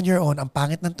check ka on your own, ang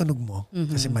pangit ng tunog mo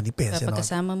kasi manipis. Pero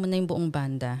pagkasama mo na yung buong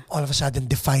banda. All of a sudden,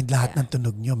 defined lahat ng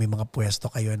tunog nyo. May mga pwesto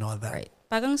kayo and all that. Right.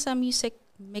 Parang sa music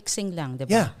mixing lang, di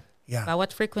ba? Yeah.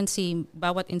 Bawat frequency,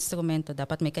 bawat instrumento,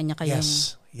 dapat may kanya-kanyang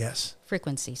yes.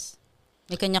 frequencies.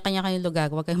 May kanya-kanya kayong lugar.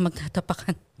 Huwag kayong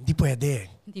magtatapakan. Hindi pwede.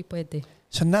 Hindi pwede.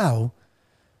 So now,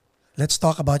 let's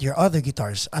talk about your other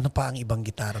guitars. Ano pa ang ibang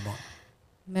gitara mo?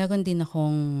 Meron din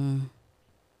akong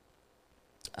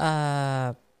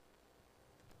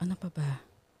ano pa ba?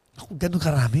 Ganun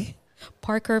karami?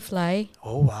 Parker Fly.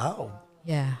 Oh, wow.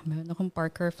 Yeah, meron akong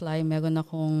Parker Fly. Meron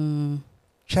akong...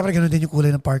 Siyempre, ganun din yung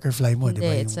kulay ng Parker Fly mo, Hindi, di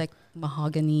ba? it's like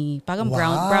mahogany. Parang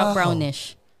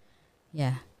brownish.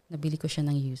 Yeah, nabili ko siya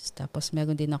ng used. Tapos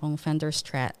meron din akong Fender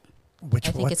Strat. I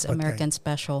think it's American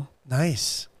Special.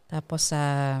 Nice. Tapos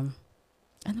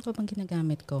ano pa bang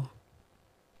ginagamit ko?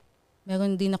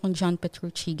 Meron din akong John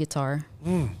Petrucci guitar.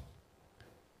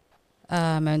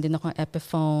 Meron din akong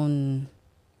Epiphone.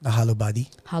 Na hollow body?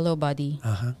 Hollow body.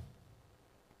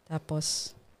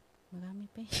 Tapos, marami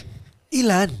pa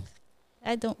Ilan?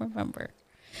 I don't remember.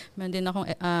 Meron din akong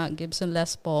Gibson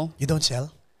Les Paul. You don't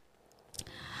sell?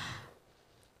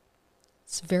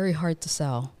 It's very hard to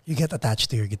sell. You get attached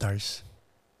to your guitars?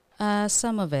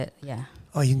 Some of it, yeah.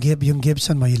 Oh, yung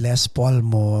Gibson mo, yung Les Paul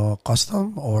mo,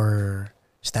 custom or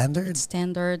standard? It's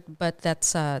standard, but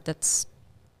that's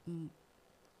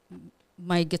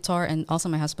my guitar and also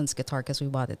my husband's guitar because we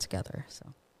bought it together. So.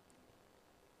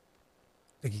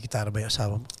 Nagigitara ba yung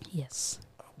asawa mo? Yes.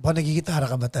 Ba, nagigitara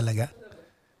ka ba talaga?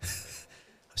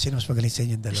 Sino mas magaling sa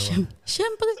inyong dalawa?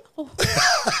 Siyempre ako.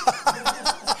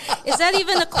 Is that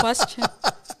even a question?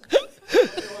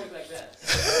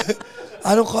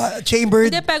 Ano ka? Chambered?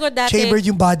 Hindi, pero dati... Chambered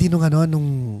yung body nung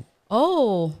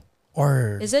Oh.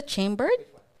 Or... Is it chambered?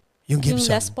 Yung Gibson? Yung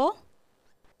Les Paul?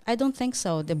 I don't think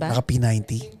so, diba? Naka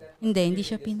P90? Hindi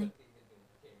siya Pinay.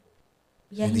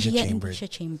 Yeah, hindi siya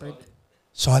chambered.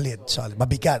 Solid.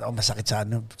 Mabigat. O masakit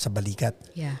sa balikat.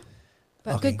 Yeah.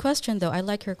 But okay. Good question though. I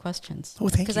like your questions. Oh,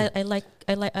 thank you. Because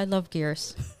I love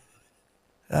gears.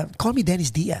 Call me Dennis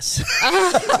Diaz.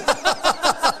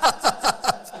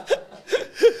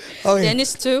 Okay.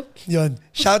 Dennis too. Yun.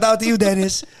 Shout out to you,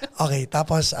 Dennis. Okay,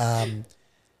 tapos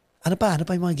ano pa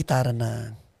yung mga gitara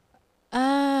na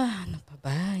ano pa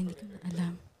ba? Hindi ko na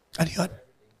alam. Ano yun?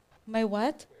 My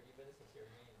what?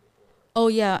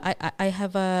 Oh yeah, I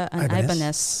have an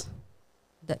Ibanez.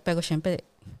 Pero syempre,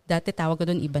 dati tawag ko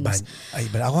doon Ibanez.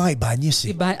 Ako nga Ibanez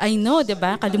eh. I know,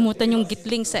 diba? Kalimutan yung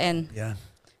gitling sa N. Yeah.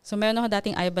 So meron ako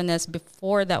dating Ibanez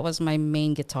before that was my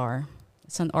main guitar.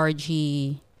 It's an RG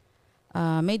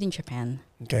made in Japan.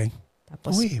 Okay.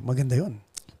 Tapos, maganda yun.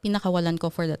 Pinakawalan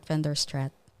ko for that Fender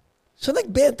Strat. So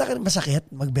nagbenta ka, masakit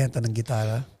magbenta ng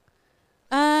gitara?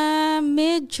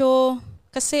 Medyo,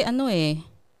 kasi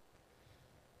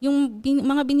yung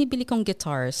mga binibili kong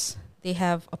guitars, they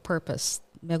have a purpose.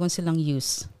 Meron silang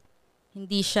use.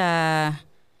 Hindi siya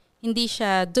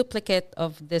duplicate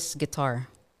of this guitar.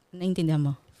 Naintindihan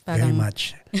mo? Very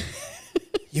much.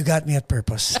 You got me at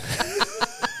purpose.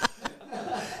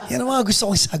 Yan ang mga gusto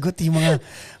kong sagot. Yung mga,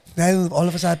 all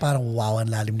of a sudden, parang wow, ang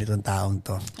lalim nitong taong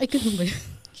to. Ay, ganun ba yun?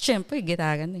 Siyempre,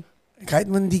 gitara na eh. Kahit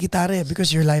man hindi gitara eh,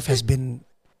 because your life has been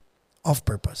off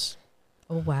purpose.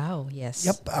 Oh, wow. Yes.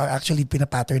 Yep. Actually,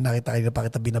 pinapattern na kita, kanina pa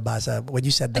kita binabasa. When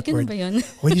you said that word. Ba yun?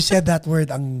 When you said that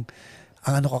word, ang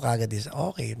ano ko kagad is,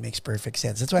 okay, it makes perfect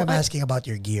sense. That's why I'm asking about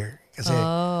your gear. Kasi,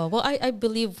 well, I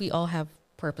believe we all have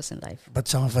purpose in life. But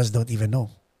some of us don't even know.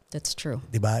 That's true.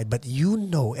 Diba? But you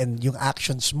know, and yung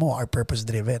actions mo are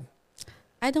purpose-driven.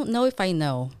 I don't know if I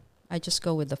know. I just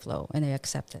go with the flow and I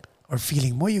accept it. Or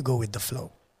feeling mo, you go with the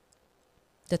flow.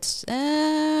 That's,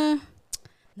 ano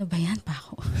ba yan,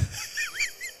 Paco?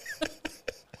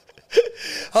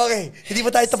 Okay, hindi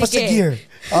pa tayo tapos sa Sige. gear.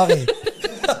 Okay.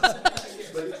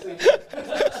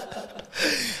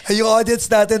 Yung audience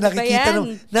natin,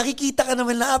 nakikita ka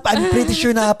naman na, I'm pretty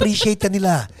sure na-appreciate ka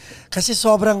nila. Kasi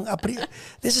sobrang,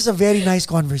 this is a very nice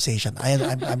conversation.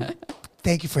 I'm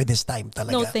thank you for this time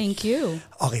talaga. No, thank you.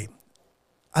 Okay.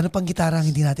 Ano pang gitara ang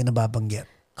hindi natin nababanggit?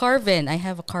 Carvin. I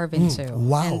have a Carvin too.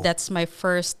 Wow. And that's my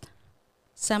first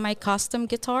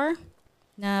semi-custom guitar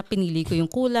na pinili ko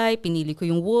yung kulay, pinili ko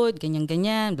yung wood,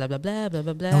 ganyan-ganyan, blah, blah, blah, blah,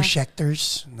 blah, blah. No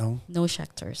Schecters? No? No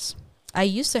Schecters. I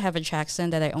used to have a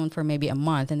Jackson that I owned for maybe a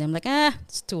month, and I'm like,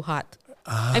 it's too hot.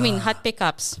 I mean, hot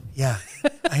pickups. Yeah,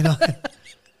 I know.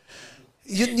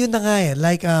 yun na nga eh.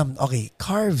 Like, okay,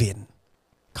 Carvin.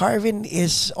 Carvin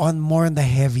is more on the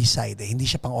heavy side. Hindi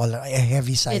siya pang a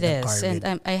heavy side It ng is, Carvin.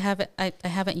 and I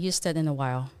haven't used it in a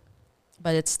while,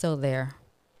 but it's still there.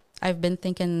 I've been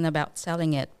thinking about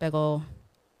selling it, pero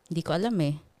hindi ko alam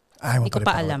eh. Hindi ko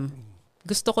pa alam.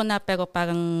 Gusto ko na, pero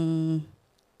parang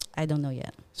I don't know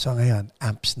yet. So ngayon,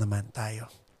 amps naman tayo.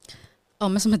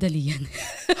 Oh, mas madali yan.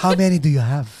 How many do you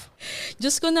have?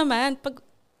 Diyos ko naman,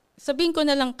 sabihin ko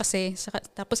na lang kasi,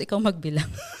 tapos ikaw magbilang.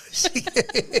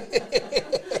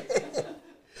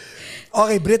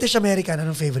 Okay, British-American,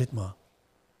 anong favorite mo?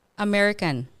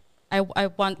 American. I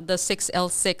want the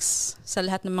 6L6 sa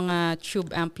lahat ng mga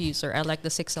tube amp user. I like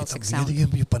the 6L6 sound. Yun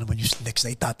pa naman yung next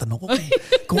na itatanong ko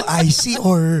kung IC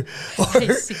or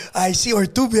IC or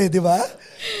tube eh, di ba?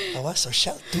 So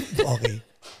shell tube. Okay.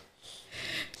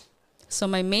 So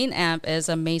my main amp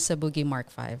is a Mesa Boogie Mark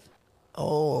V.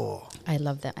 Oh. I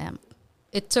love that amp.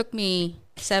 It took me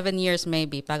 7 years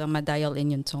maybe para ma-dial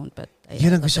in yung tone, but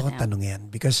yun ang gusto kong tanungin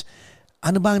because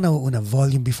ano ba ang nauuna?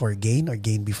 Volume before gain or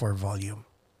gain before volume?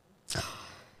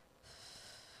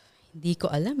 Hindi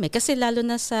ko alam eh. Kasi lalo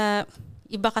na sa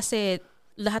iba kasi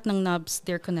lahat ng knobs,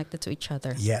 they're connected to each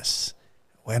other. Yes.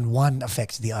 When one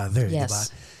affects the other, yes. Diba?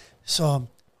 So,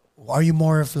 are you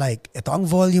more of like, ito ang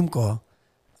volume ko,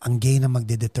 ang gain ang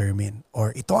magdedetermine.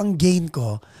 Or ito ang gain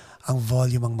ko, ang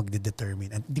volume ang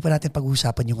magdedetermine. And hindi pa natin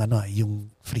pag-uusapan yung yung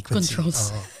frequency.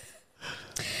 Controls.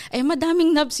 Eh,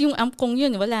 madaming knobs yung amp kong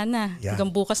yun. Wala na. Yeah.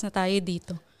 Hanggang bukas na tayo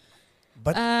dito.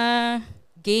 But,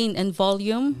 gain and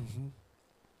volume. Mm-hmm.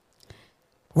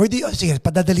 Sige,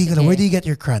 padadali ko na. Where do you get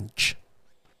your crunch?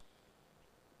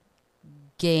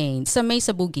 Gain. Sa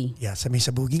Mesa Boogie. Yeah, sa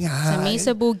Mesa Boogie nga. Sa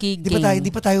Mesa Boogie, gain.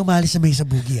 Hindi pa tayo umalis sa Mesa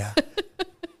Boogie, ha?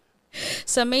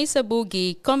 Sa Mesa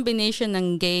Boogie, combination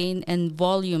ng gain and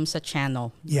volume sa channel.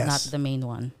 Yes. Not the main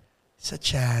one. Sa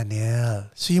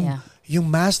channel. So yung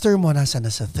master mo nasa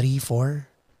 3, 4?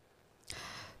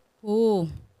 Oo.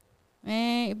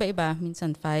 Iba-iba.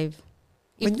 Minsan 5.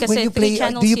 When you play,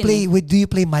 do you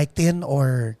play mic in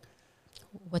or?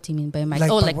 What do you mean by mic?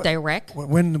 Like direct?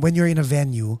 When you're in a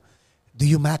venue, do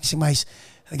you maximize?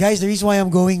 Guys, the reason why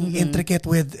I'm going intricate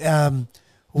with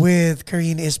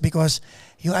Karinne is because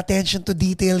yung attention to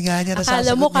detail nga niya,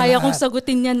 akala mo kaya kong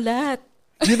sagutin yan lahat.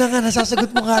 Yun na nga, nasasagot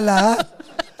mo nga lahat.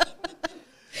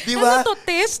 Di ba? Ano to,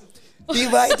 test? Di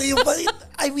ba? Ito yung,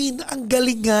 I mean, ang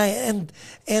galing nga.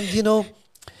 And you know,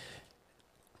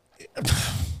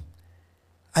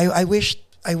 I wish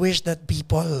that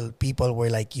people were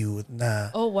like you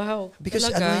na. Oh, wow. Because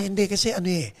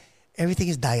everything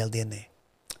is dialed in eh.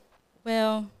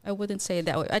 Well, I wouldn't say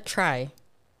that way. I try.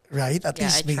 Right? At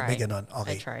least may ganon.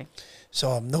 Okay. I try.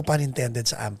 So, no pun intended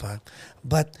sa ampa.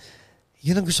 But,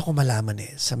 yun ang gusto ko malaman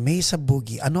eh. Sa Mesa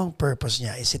Boogie, ano ang purpose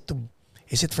niya? Is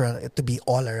it for it to be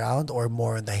all around or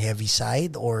more on the heavy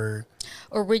side or?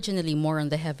 Originally more on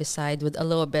the heavy side with a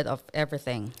little bit of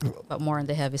everything, but more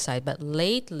on the heavy side. But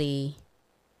lately,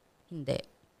 hindi.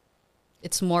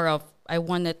 It's more of, I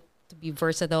want it to be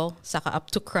versatile, saka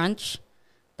up to crunch.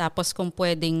 Tapos kung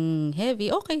pwedeng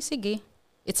heavy, okay, sige.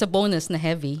 It's a bonus na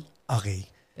heavy. Okay.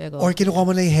 Pero, or kinukuha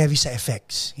mo na yung heavy sa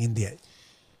effects? Hindi.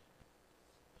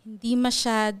 Hindi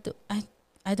masyado.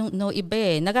 I don't know, iba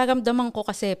eh. Nagaramdaman ko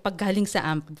kasi pag galing sa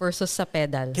amp versus sa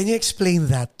pedal. Can you explain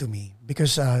that to me?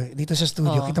 Because dito sa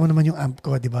studio, kita mo naman yung amp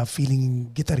ko, di ba? Feeling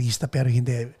gitarista pero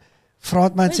hindi.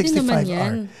 Frontman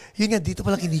 65R. Yun nga, dito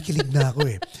palang kinikilig na ako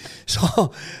eh. So,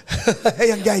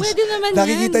 ayan guys.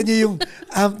 Nakikita niyo yung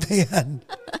amp na yan.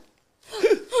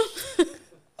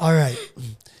 Alright.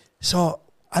 So,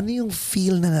 ano yung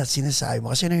feel na sinasabi mo?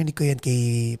 Kasi narinig ko yan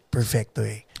kay Perfecto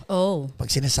eh. Oh.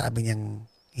 Pag sinasabi niyang,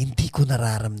 hindi ko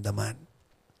nararamdaman.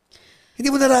 Hindi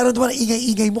mo nararamdaman,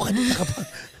 ingay-ingay mo kanina ka pa.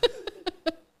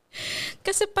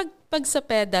 Kasi pag sa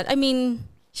pedal, I mean,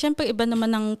 syempre iba naman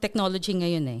ang technology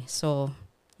ngayon eh. So,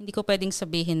 hindi ko pwedeng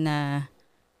sabihin na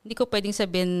Hindi ko pwedeng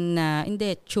sabihin na,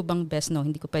 hindi, tubang best, no.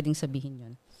 Hindi ko pwedeng sabihin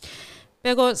yun.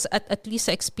 Pero at least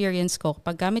sa experience ko,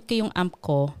 pag gamit ko yung amp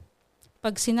ko,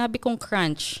 pag sinabi kong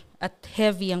crunch at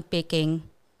heavy ang picking,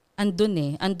 andun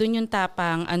eh. Andun yung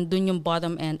tapang, andun yung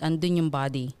bottom end, andun yung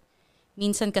body.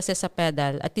 Minsan kasi sa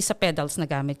pedal, at least sa pedals na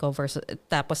gamit ko,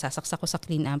 tapos sasaksak ko sa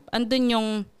clean amp, andun yung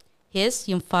hiss,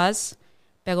 yung fuzz,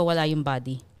 pero wala yung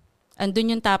body.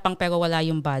 Andun yung tapang pero wala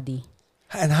yung body.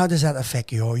 And how does that affect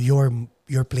your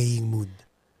playing mood?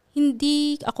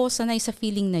 Hindi ako sanay sa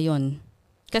feeling na yon.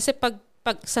 Kasi pag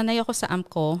sanay ako sa amp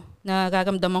ko,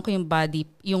 nararamdaman ko yung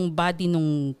body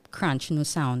nung crunch, nung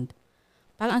sound.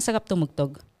 Parang ang sarap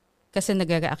tumugtog. Kasi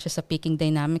nag-react siya sa picking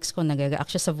dynamics ko,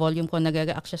 nag-react siya sa volume ko,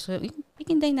 nag-react siya sa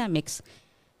picking dynamics.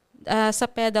 Sa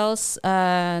pedals,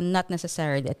 not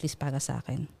necessarily, at least para sa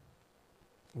akin.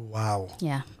 Wow.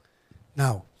 Yeah.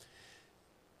 Now,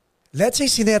 let's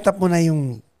say sinet up mo na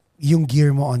yung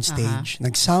gear mo on stage.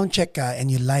 Nag-sound check ka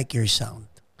and you like your sound.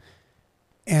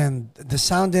 And the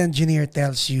sound engineer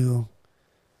tells you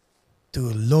to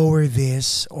lower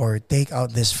this or take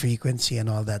out this frequency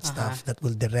and all that stuff that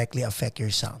will directly affect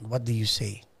your sound. What do you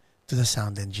say to the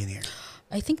sound engineer?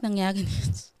 I think nangyari na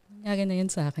yun. Nangyari na yun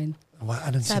sa akin.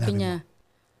 Anong sinabi niya?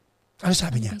 Ano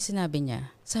sabi niya? Sinabi niya?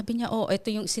 Sabi niya, ito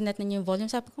yung sinet na niya yung volume.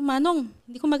 Sabi ko, Manong,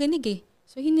 hindi ko marinig eh.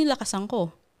 So, hinilakasan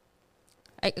ko.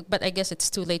 But I guess it's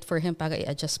too late for him para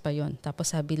i-adjust pa yun. Tapos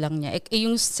sabi lang niya,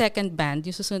 yung second band,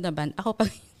 yung susunod na band, ako pa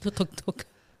tutugtog.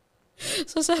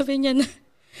 So sabi niya na,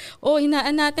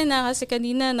 hinaan natin na kasi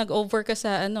kanina nag-over ka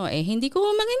sa hindi ko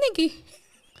marinig eh.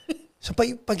 So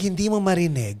pag hindi mo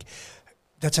marinig,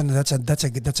 that's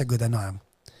a good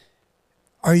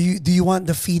do you want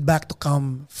the feedback to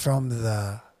come from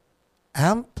the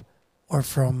amp or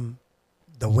from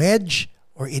the wedge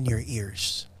or in your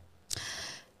ears?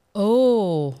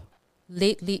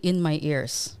 Lately in my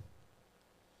ears.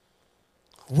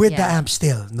 With the amp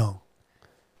still? No.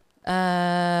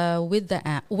 With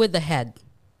the head.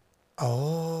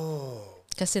 Oh.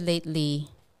 Kasi lately,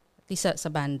 at least sa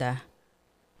banda,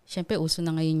 syempre uso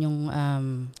na ngayon yung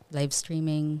live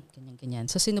streaming, ganyan.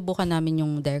 So sinubukan namin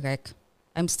yung direct.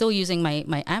 I'm still using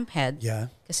my amp head. Yeah.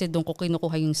 Kasi doon ko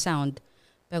kinukuha yung sound.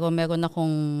 Pero meron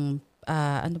akong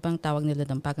ano bang tawag nila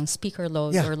doon? Parang speaker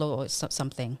load or low or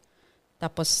something.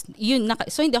 Tapos,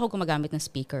 so hindi ako gumagamit ng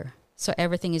speaker. So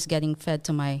everything is getting fed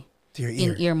to my your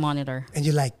ear. in-ear monitor. And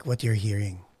you like what you're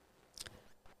hearing?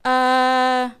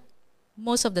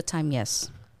 Most of the time,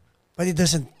 yes. But it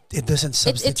doesn't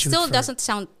substitute It still doesn't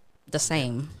sound the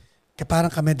same. Kaya parang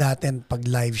kami dati pag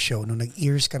live show, nung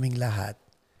nag-ears kaming lahat,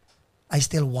 I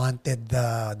still wanted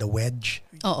the wedge.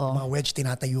 Oo. Mga wedge,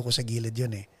 tinatayo ko sa gilid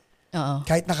yun eh. Oo.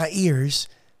 Kahit naka-ears,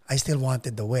 I still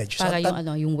wanted the wedge. Para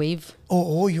so, yung wave.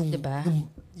 Oo, yung, diba?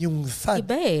 yung thud.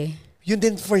 Iba eh. Yun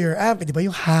din for your amp, di ba?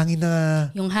 Yung hangin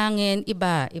na... Yung hangin,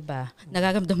 iba.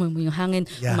 Nararamdaman mo yung hangin,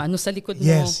 umano sa likod mo,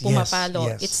 pumapalo.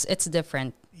 Yes. It's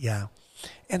different. Yeah.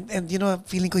 And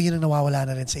feeling ko yun ang nawawala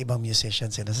na rin sa ibang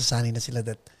musicians. Nasasanay na sila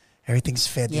that everything's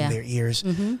fed in their ears.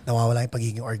 Mm-hmm. Nawawala yung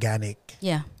pagiging organic.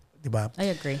 Yeah. Di ba?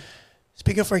 I agree.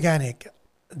 Speaking of organic,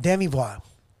 demi-voix.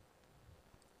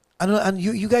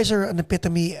 You guys are an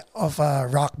epitome of a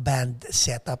rock band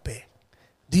setup eh.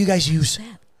 Do you guys use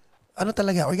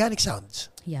talaga organic sounds?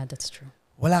 Yeah, that's true.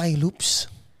 Wala kayong loops?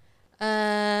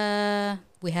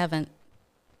 We haven't.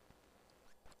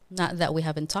 Not that we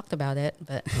haven't talked about it,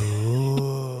 but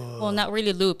well, not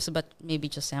really loops, but maybe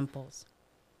just samples.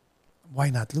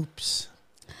 Why not loops?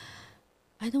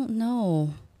 I don't know.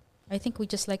 I think we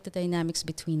just like the dynamics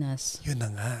between us. Yun na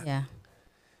nga. Yeah.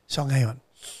 So ngayon,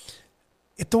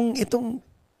 itong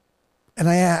and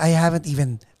I haven't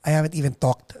even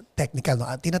talked technical. No?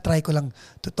 Tinatry ko lang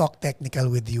to talk technical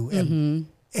with you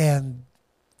and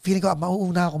feeling ko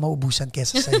mauuna ako maubusan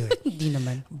kesa sa iyo. Hindi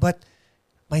naman. But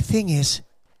my thing is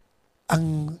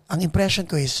ang impression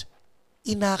ko is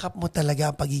inakap mo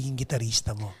talaga ang pagiging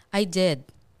gitarista mo. I did.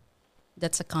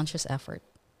 That's a conscious effort.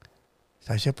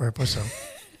 That's your purpose, oh.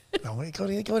 Ikaw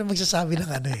rin magsasabi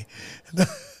ng ano eh.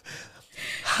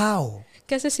 How?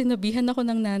 Kasi sinabihan ako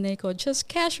ng nanay ko, just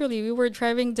casually, we were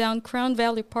driving down Crown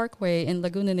Valley Parkway in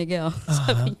Laguna Niguel.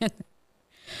 Sabi niya,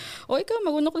 ikaw,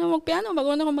 marunong ko na magpiano,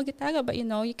 marunong ko mag-gitara, but you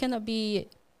cannot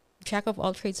be jack of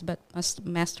all trades but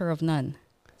master of none.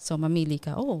 So, mamili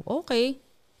ka, okay.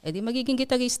 E di magiging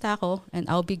gitarista ako and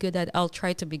I'll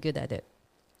try to be good at it.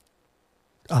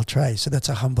 I'll try. So that's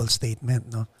a humble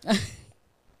statement, no?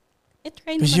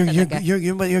 Try naman talaga.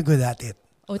 You're good at it.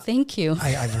 Oh, thank you.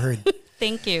 I've heard.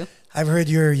 Thank you. I've heard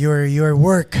your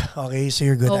work. Okay, so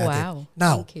you're good at it. Oh, wow.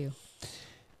 Now, thank you.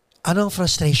 Anong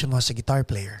frustration mo sa guitar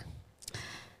player?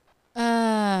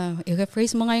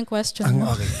 I-rephrase mo nga yung question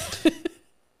mo. Okay.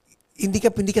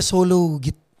 hindi ka solo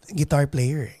guitar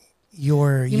player. You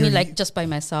mean like just by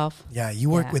myself? Yeah,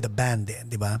 you work with a band din,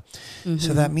 di ba? Mm-hmm.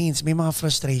 So that means may mga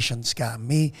frustrations ka.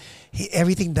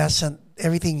 Everything does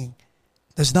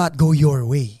not go your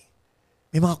way.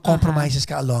 May mga compromises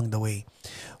ka along the way.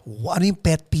 Ano yung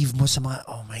pet peeve mo sa mga,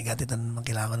 oh my God, ito naman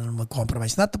kailangan na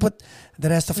mag-compromise. Not to put the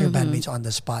rest of your bandmates on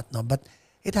the spot, no? But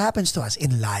it happens to us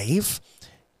in life,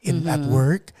 at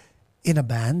work, in a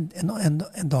band,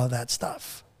 and all that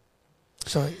stuff.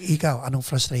 So, ikaw, anong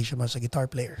frustration mo sa guitar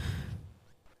player?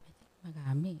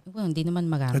 Marami. Well, hindi naman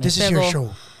marami. So this is your show.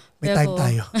 May time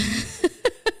tayo.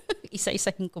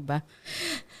 Isa-isahin ko ba?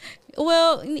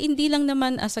 Well, hindi lang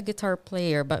naman as a guitar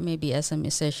player, but maybe as a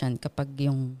musician, kapag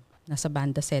yung nasa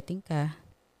banda setting ka,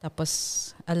 tapos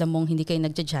alam mong hindi kayo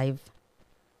nagja-jive,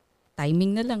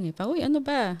 timing na lang eh. Uy, ano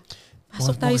ba?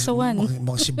 Pasok tayo sa one.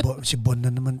 Si Bon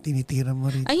na naman tinitira mo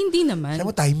rin. Ay, hindi naman. Sabi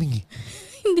mo timing eh.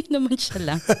 Hindi naman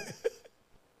siya lang.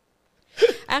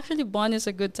 Actually, Bon is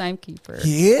a good timekeeper.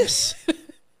 He is.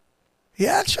 He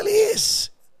actually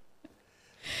is.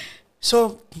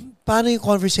 So, paano yung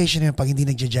conversation yun pag hindi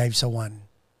nagja-jive sa one?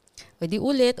 O di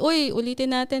ulit. Uy,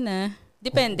 ulitin natin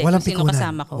Depende Walang kung sino pikunan.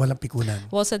 kasama ko. Walang pikunan.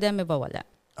 Well, sa demo ba wala?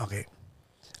 Okay.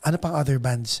 Ano pang other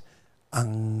bands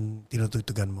ang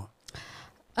tinututugan mo?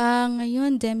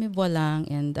 Ngayon, Demibo lang,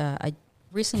 and I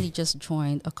recently just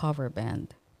joined a cover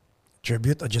band.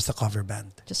 Tribute or just a cover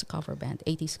band? Just a cover band,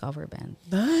 80s cover band.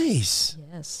 Nice!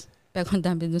 Yes. Pero ang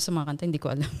dami dun sa mga kanta, hindi ko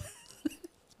alam.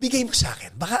 Bigay mo sa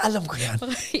akin. Baka alam ko yan.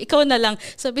 Ikaw na lang.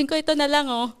 Sabihin ko, ito na lang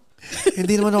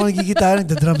Hindi naman ako nagigitara,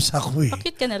 nagda-drums ako eh.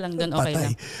 Pakit ka na lang dun, okay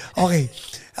lang. Okay.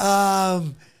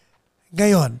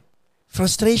 Ngayon,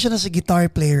 frustration as a guitar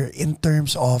player in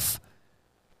terms of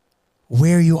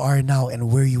where you are now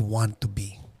and where you want to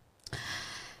be.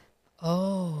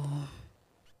 Oh.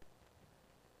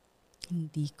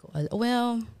 Hindi ko alam.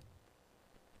 Well,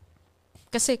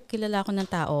 kasi kilala ko ng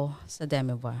tao sa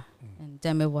Demiwa. And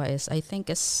Demiwa is, I think,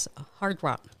 is a hard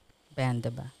rock band,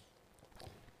 diba?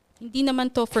 Hindi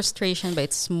naman to frustration, but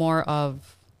it's more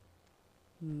of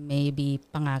maybe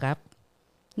pangarap.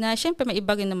 Na syempre may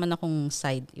iba rin naman akong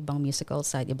side, ibang musical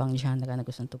side, ibang genre na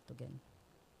gustong tugtugin.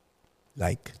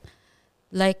 Like?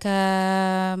 Like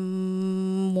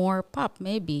more pop,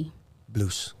 maybe.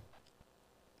 Blues.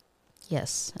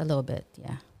 Yes, a little bit,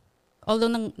 yeah.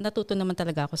 Although natuto naman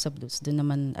talaga ako sa blues, doon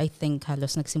naman I think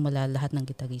halos nagsimula lahat ng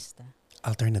gitarista.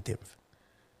 Alternative.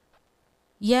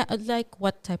 Yeah, like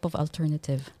what type of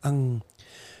alternative?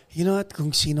 You know what,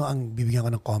 kung sino ang bibigyan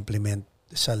ko ng compliment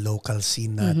sa local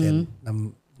scene natin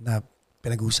na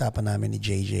pinag-uusapan namin ni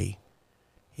JJ.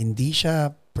 Hindi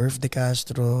siya Perf De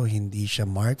Castro, hindi siya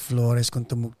Mark Flores kung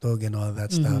tumugtog and all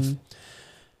that stuff.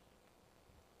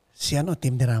 Si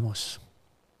Tim De Ramos.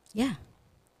 Yeah.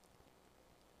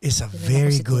 Is a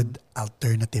very good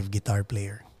alternative guitar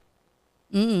player.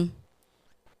 Meron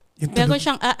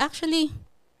siyang, actually,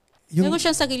 meron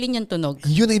siyang sarili niyang tunog.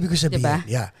 Yun ang ibig ko sabihin. Diba?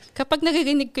 Yeah. Kapag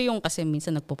naririnig ko yung, kasi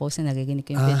minsan nagpo-post na naririnig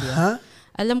ko yung video.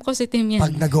 Alam ko si Tim yan.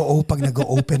 Pag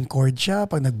nag-open chord siya,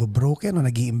 pag nagbo-broken o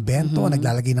nag-iimbento,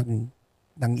 naglalagay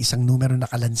ng isang numero na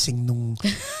kalansing nung...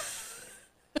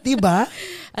 Diba?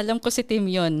 Alam ko si Tim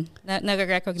yun.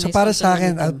 Nag-recognize. So para sa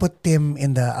akin, I'll put Tim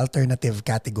in the alternative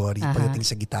category pagdating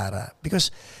sa gitara.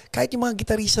 Because kahit yung mga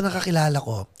gitarista na kakilala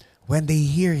ko, when they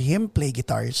hear him play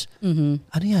guitars, ano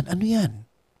yan?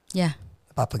 Yeah.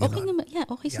 Napapaganon. Okay naman. Yeah,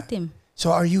 okay si Tim.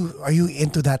 So are you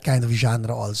into that kind of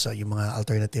genre also, yung mga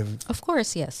alternative? Of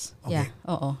course, yes. Okay. Yeah,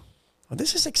 oo. Well,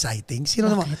 this is exciting. Sino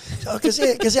naman? So,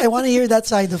 kasi I want to hear that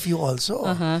side of you also.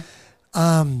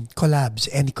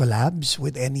 Collabs. Any collabs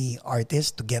with any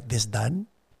artist to get this done?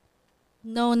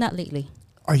 No, not lately.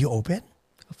 Are you open?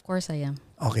 Of course I am.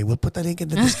 Okay, we'll put a link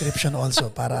in the description also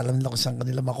para alam nila kung saan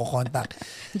kanila makukontakt.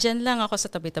 Diyan lang ako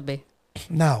sa tabi-tabi.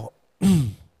 Now,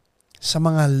 sa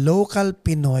mga local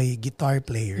Pinoy guitar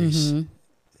players,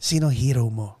 sino hero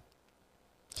mo?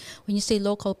 When you say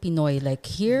local Pinoy, like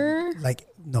here? Like,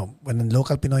 no. When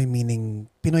local Pinoy meaning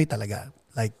Pinoy talaga.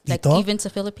 Like dito? Like even sa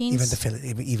Philippines?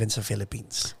 Even sa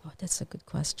Philippines. Oh, that's a good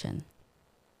question.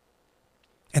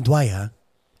 And why,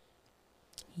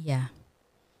 Yeah.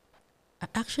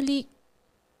 Actually,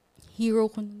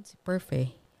 hero ko nun si Perf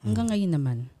eh. Hanggang ngayon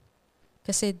naman.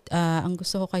 Kasi ang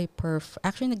gusto ko kay Perf,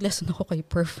 actually nag-lesson ako kay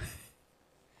Perf.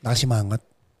 Nakasimangot?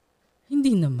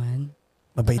 Hindi naman.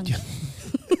 Mabait yun.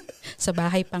 Sa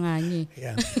bahay pa nga niya.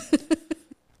 Yeah.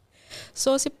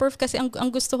 So si Perf kasi,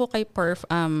 ang gusto ko kay Perf,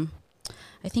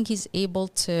 I think he's able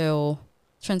to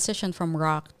transition from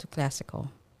rock to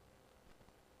classical.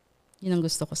 Yun ang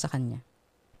gusto ko sa kanya.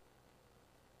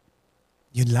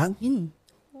 Yun lang? Yun.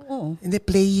 Oo. Hindi,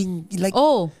 playing,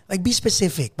 like be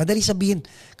specific. Madali sabihin,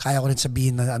 kaya ko rin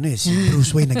sabihin na si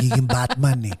Bruce Wayne nagiging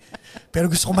Batman eh.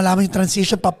 Pero gusto ko malaman yung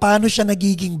transition, paano siya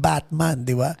nagiging Batman,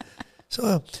 di ba?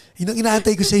 So, yun ang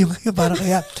inaantay ko sa iyo ngayon, para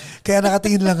kaya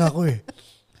nakatingin lang ako eh.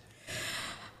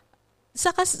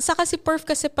 Saka si Perf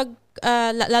kasi pag,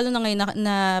 lalo na ngayon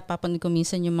na papanood ko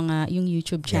minsan yung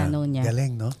YouTube channel niya.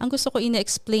 Galing, no? Ang gusto ko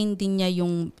ina-explain din niya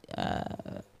yung,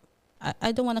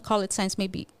 I don't want to call it science,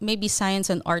 maybe science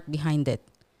and art behind it.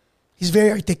 He's very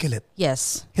articulate.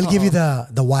 Yes. He'll give you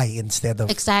the why instead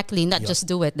of... Exactly, not just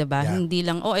do it, diba? Yeah. Hindi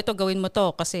lang, ito gawin mo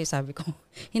to kasi sabi ko,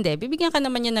 hindi, bibigyan ka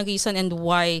naman niya ng reason and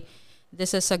why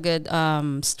this is a good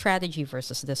strategy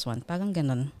versus this one. Parang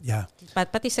ganun. Yeah.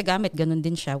 Pati sa gamit, ganun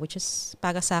din siya, which is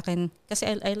para sa akin, kasi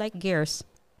I like gears.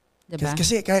 Diba?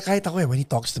 Kasi kahit ako when he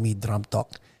talks to me, drum talk,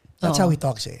 that's how he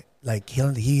talks eh. Like,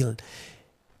 he'll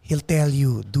tell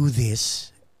you, do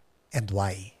this and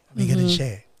why. May ganun siya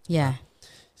eh. Yeah.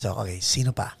 So, okay,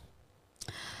 sino pa?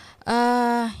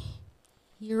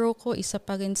 Hero ko, isa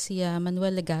pa rin si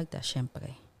Manuel Legarda,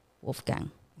 syempre.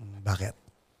 Wolfgang. Bakit?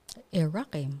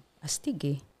 Rock eh. Astig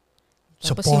eh.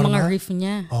 So, Tapos yung mga riff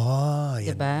niya.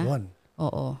 Yan diba? yun.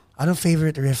 Oo. Anong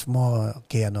favorite riff mo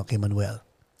kay Manuel?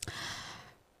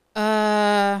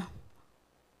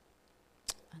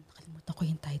 Nakalimutan ko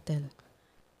yung title.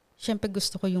 Syempre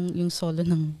gusto ko yung solo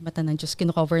ng Mata ng Diyos.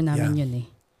 Kino-cover namin yun eh.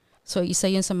 So, isa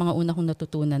yun sa mga una kong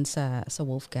natutunan sa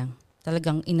Wolfgang.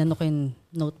 Talagang inano ko yun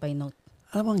note by note.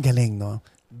 Alam mo, ang galing, no?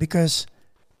 Because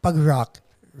pag rock,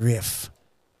 riff.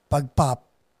 Pag pop,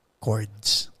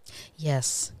 chords.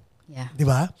 Yes. Yeah. Di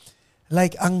ba?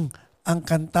 Like, ang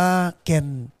kanta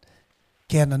can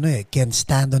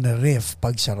stand on a riff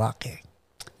pag sa rock eh.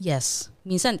 Yes.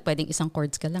 Minsan, pwedeng isang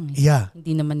chords ka lang eh. Yeah.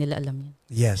 Hindi naman nila alam yun.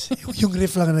 Yes. Yung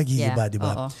riff lang ang nag-iiba, di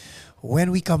ba? Oo. When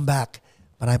we come back,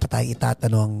 marami pa tayong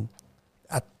itatanong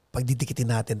at pagdidikitin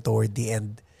natin toward the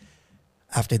end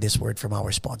after this word from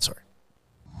our sponsor.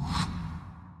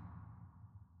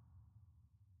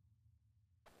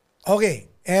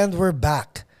 Okay, and we're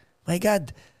back. My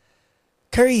God.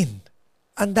 Karinne,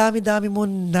 ang dami-dami mo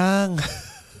nang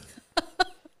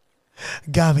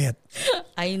gamit.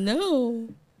 I know.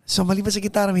 So maliban sa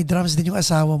gitara, may drums din yung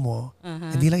asawa mo.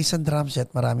 Uh-huh. Hindi lang isang drum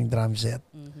set, maraming drum set.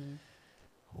 Mm-hmm.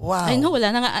 Wow. I know,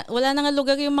 wala na nga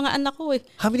lugar yung mga anak ko eh.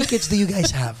 How many kids do you guys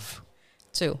have?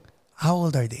 2. How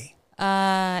old are they?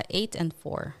 8 and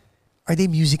 4. Are they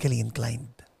musically inclined?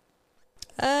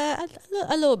 A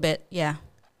little bit, yeah.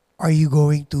 Are you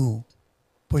going to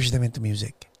push them into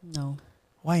music? No.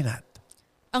 Why not?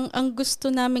 Ang gusto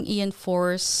naming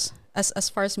i-enforce as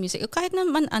far as music, kahit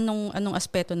naman anong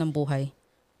aspeto ng buhay,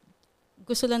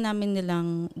 gusto lang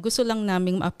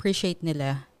naming ma-appreciate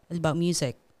nila about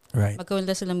music. Right. Magkaroon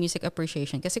na silang music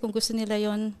appreciation. Kasi kung gusto nila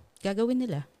yon, gagawin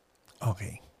nila.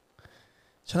 Okay.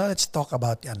 So now let's talk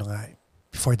about,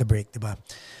 before the break, diba?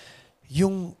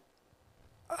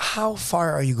 How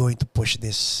far are you going to push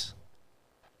this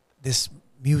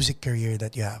music career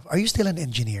that you have? Are you still an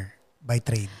engineer by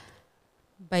trade?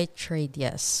 By trade,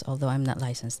 yes. Although I'm not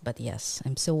licensed, but yes.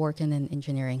 I'm still working in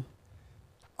engineering.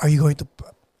 Are you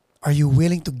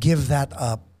willing to give that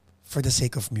up for the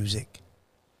sake of music?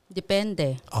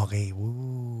 Depende. Okay.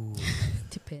 Woo.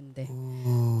 Depende.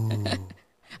 Ooh.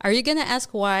 Are you gonna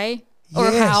ask why? Or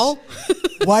yes. how?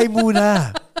 Why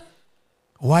muna?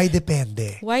 Why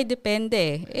depende? Why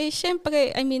depende?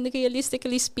 Syempre,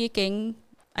 realistically speaking,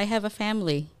 I have a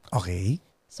family. Okay.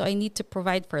 So I need to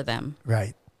provide for them.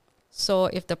 Right.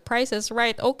 So if the price is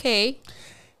right, okay.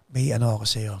 May ako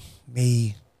sa'yo.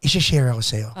 May i-share ako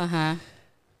sa'yo. Uh-huh.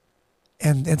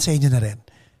 And sa inyo na rin.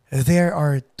 There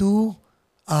are two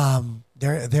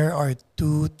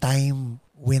time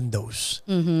windows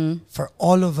for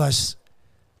all of us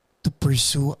to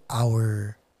pursue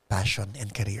our passion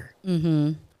and career.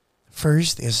 Mm-hmm.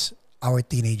 First is our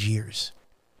teenage years.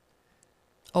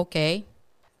 Okay.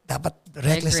 Dapat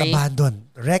reckless abandon.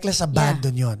 Reckless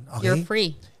abandon yon. Okay? You're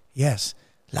free. Yes.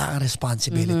 Wala kang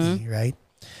responsibility, right?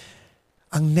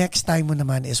 Ang next time mo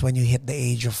naman is when you hit the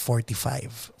age of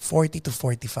 45. 40 to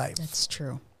 45. That's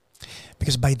true.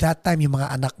 Because by that time, yung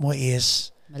mga anak mo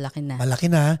is Malaki na. malaki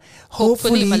na.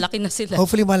 Hopefully malaki na sila.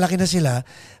 Hopefully malaki na sila.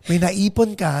 May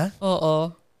naipon ka.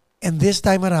 Oo. And this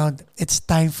time around, it's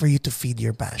time for you to feed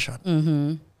your passion. Mm-hmm.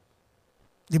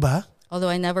 Di ba?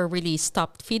 Although I never really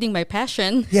stopped feeding my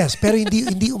passion. Yes, pero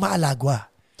hindi umaalagwa.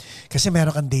 Kasi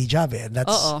meron kang day job eh. And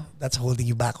that's holding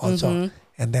you back also. Mm-hmm.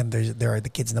 And then there are the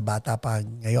kids na bata pa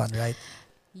ngayon, right?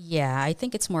 Yeah, I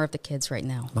think it's more of the kids right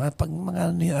now. Pag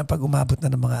umabot na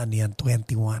ng mga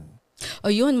 21. O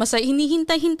yun,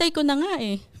 hinihintay-hintay ko na nga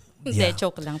eh. Hindi,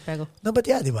 joke lang. Pero, No, but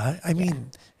yeah, di ba? I mean,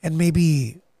 and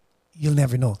maybe you'll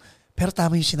never know. Pero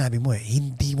tama yung sinabi mo eh.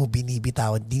 Hindi mo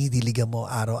binibitawan, dinidiligan mo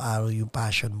araw-araw yung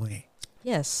passion mo eh.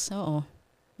 yes, oo.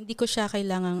 Hindi ko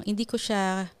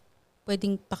siya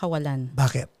pwedeng pakawalan.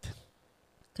 Bakit?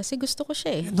 Kasi gusto ko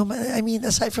siya eh. No, I mean,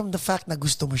 aside from the fact na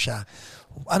gusto mo siya,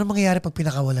 ano mangyayari pag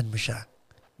pinakawalan mo siya?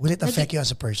 Will it affect you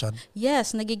as a person?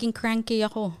 Yes, nagiging cranky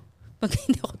ako pag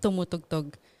hindi ako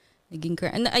tumutugtog.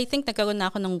 And I think nagkaroon na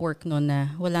ako ng work noon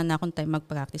na wala na akong time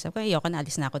mag-practice. Ako, ayoko na,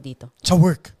 alis na ako dito. Sa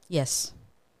work? Yes.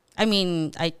 I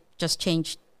mean, I just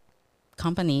changed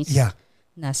companies. Yeah.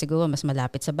 Na siguro mas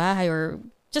malapit sa bahay or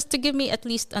just to give me at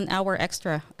least an hour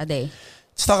extra a day.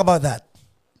 Let's talk about that.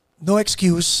 No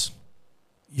excuse.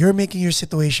 You're making your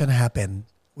situation happen,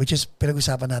 which is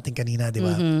pinag-usapan natin kanina, di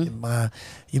ba?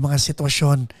 Yung mga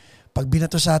sitwasyon, pag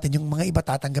binato sa atin, yung mga iba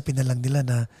tatanggapin na lang nila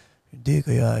na hindi,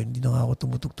 kaya hindi na nga ako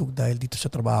tumutugtog dahil dito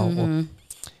sa trabaho ko.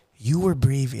 You were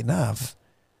brave enough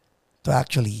to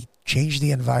actually change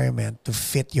the environment to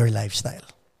fit your lifestyle.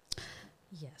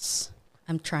 Yes.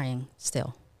 I'm trying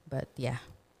still. But yeah.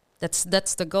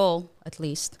 That's the goal, at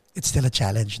least. It's still a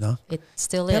challenge, no? It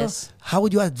still Pero is. how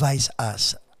would you advise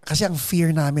us? Kasi ang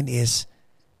fear namin is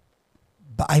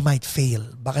I might fail.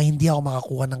 Baka hindi ako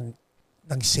makakuha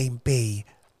ng same pay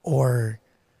or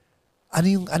ano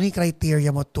yung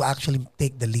criteria mo to actually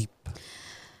take the leap?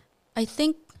 I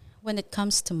think when it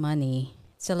comes to money,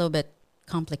 it's a little bit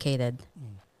complicated.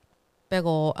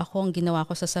 Pero ako, ang ginawa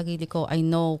ko sa sarili ko, I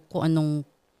know kung anong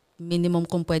minimum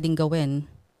kong pwedeng gawin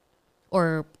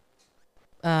or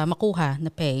makuha na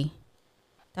pay.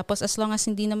 Tapos as long as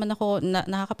hindi naman ako,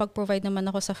 nakakapag-provide naman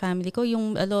ako sa family ko,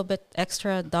 yung a little bit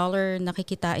extra dollar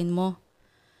nakikitain mo,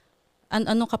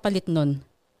 anong kapalit nun?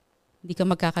 Hindi ka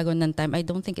magkakaroon ng time. I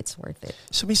don't think it's worth it.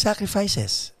 So may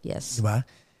sacrifices. Yes. Diba?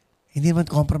 Hindi naman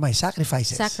compromise.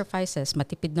 Sacrifices. Sacrifices.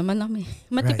 Matipid naman kami.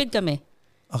 Matipid kami.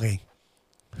 Okay.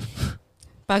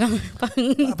 Parang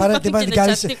diba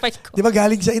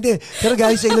galing sa, hindi. Pero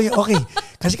galing sa ilo yung, okay.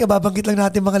 Kasi kababanggit lang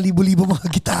natin mga libo-libo mga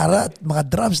gitara at mga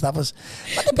drums. Tapos,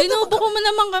 binubuko mo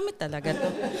naman kami talaga to.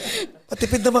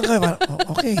 Matipid naman kami.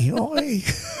 Okay.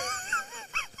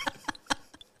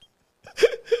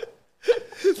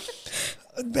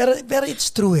 Pero it's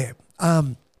true eh.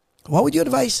 What would you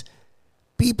advise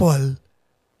people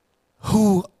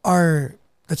who are,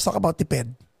 let's talk about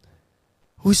tipid,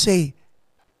 who say,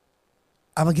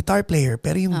 I'm a guitar player,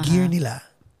 pero yung gear nila,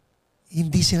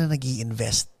 hindi sila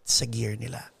nag-i-invest sa gear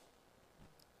nila?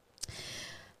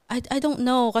 I don't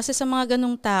know. Kasi sa mga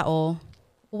ganung tao,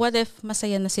 what if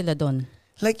masaya na sila doon?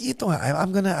 Like ito nga,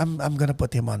 I'm gonna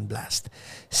put him on blast.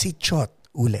 Si Chot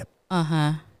Ulep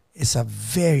is a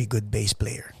very good bass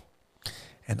player.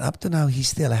 And up to now, he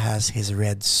still has his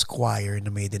red Squire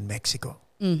na made in Mexico.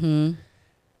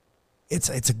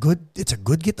 It's a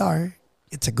good guitar.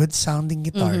 It's a good sounding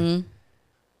guitar.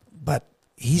 But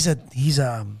he's a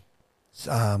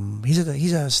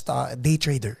day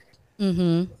trader.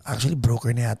 Actually, broker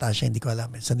na yata siya, hindi ko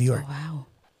alam. Sa New York. Oh, wow.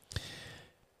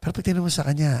 Pero pag tinanong mo sa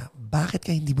kanya, bakit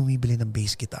ka hindi bumibili ng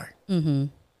bass guitar?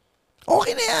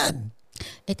 Okay na yan.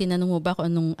 Tinanong mo ba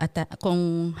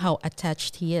kung how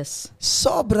attached he is?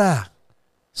 Sobra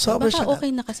Baka siya.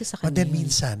 Okay na kasi sa kanya. But then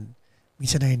minsan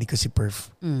narinig ko si Perf.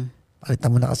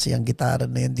 Palitan mo na kasi ang gitara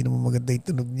na yan, di naman maganda yung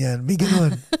tunog niyan. May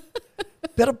ganun.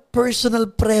 Pero personal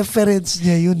preference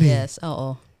niya yun eh. Yes,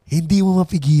 oo. Hindi mo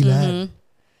mapigilan.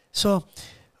 So,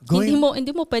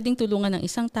 hindi mo pwedeng tulungan ng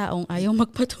isang taong ayaw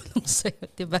magpatulong sa'yo,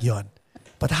 diba? Yun.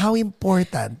 But how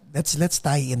important, let's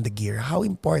tie in the gear. How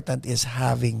important is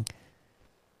having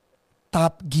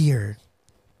top gear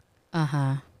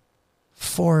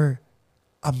for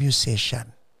a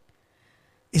musician?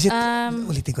 Is it,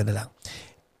 ulitin ko na lang.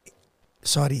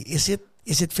 Sorry, is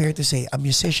it fair to say a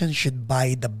musician should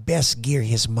buy the best gear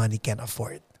his money can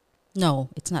afford? No,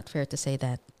 it's not fair to say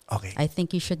that. Okay. I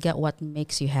think you should get what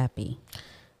makes you happy.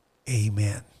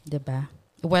 Amen. Diba?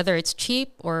 Whether it's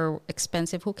cheap or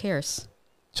expensive, who cares?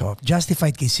 So,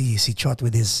 justified kay si Chot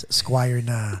with his Squire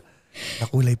na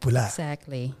kulay pula.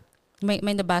 Exactly. May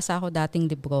nabasa ako dating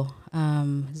libro,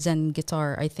 Zen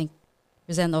Guitar, I think,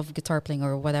 Zen of Guitar Playing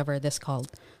or whatever this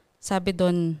called. Sabi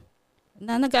doon,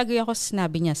 nag-agree ako sa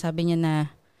sinabi niya. Sabi niya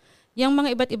na, yung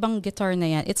mga iba't ibang guitar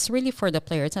na yan, it's really for the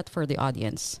player, it's not for the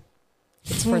audience.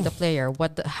 It's for the player.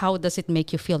 How does it make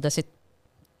you feel? Does it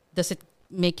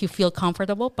make you feel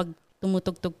comfortable pag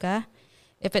tumutugtog ka?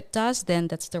 If it does, then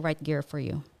that's the right gear for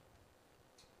you.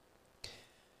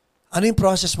 Ano yung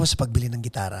process mo sa pagbili ng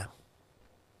gitara?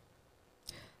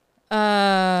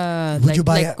 Would you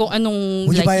buy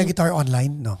a guitar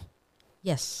online? No.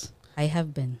 Yes, I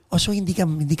have been. Oh, so hindi ka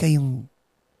yung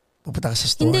Pupunta ka sa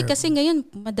store. Hindi, kasi ngayon,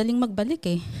 madaling magbalik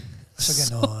eh. So,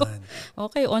 ganon.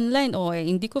 Okay, online.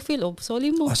 Hindi ko feel. Soli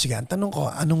mo. Sige, ang tanong ko,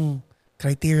 anong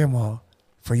criteria mo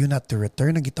for you not to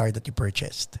return a guitar that you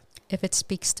purchased? If it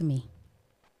speaks to me.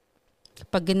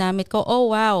 Pag ginamit ko,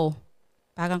 wow,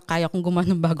 parang kaya kong gumawa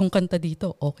ng bagong kanta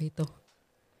dito. Okay to.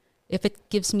 If it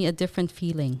gives me a different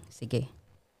feeling, sige,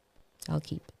 I'll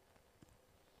keep it.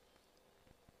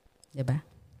 Diba?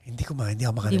 Hindi ako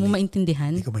makarelate. Hindi mo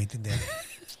maintindihan? Hindi ko maintindihan.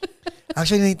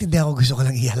 Actually, naiintindihan ko. Gusto ko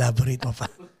lang i-elaborate mo pa.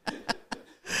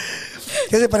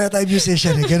 Kasi para tayo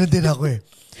musician eh. Ganun din ako eh.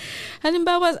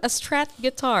 Halimbawa, a Strat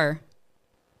guitar.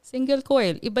 Single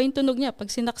coil. Iba yung tunog niya. Pag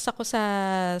sinaksak ko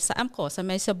sa amp ko, sa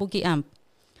may boogie amp,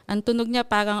 ang tunog niya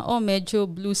parang, medyo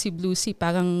bluesy.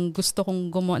 Parang gusto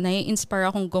kong gumawa, nai-inspire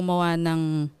akong gumawa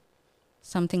ng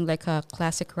something like a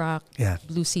classic rock,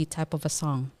 bluesy type of a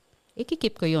song.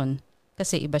 Ikikip ko yun.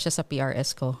 Kasi iba siya sa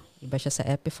PRS ko. Iba siya sa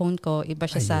Epiphone ko. Iba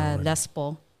siya sa Les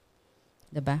Paul.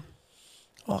 Diba?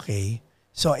 Okay.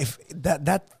 So if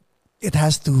that it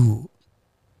has to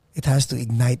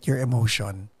ignite your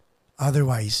emotion.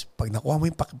 Otherwise, pag nakuha mo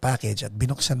yung package at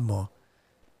binuksan mo,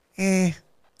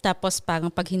 tapos parang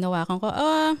pag hinawakan ko,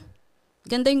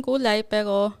 ganda yung kulay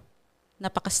pero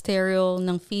napaka-stereo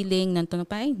ng feeling, ng tunog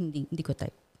pa, hindi ko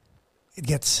type. It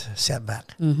gets set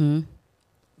back. Mm-hmm.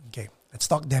 Okay. Let's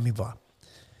talk Demivo.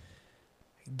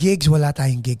 Gigs, wala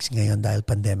tayong gigs ngayon dahil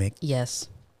pandemic. Yes.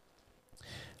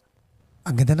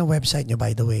 Ang ganda ng website nyo,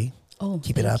 by the way.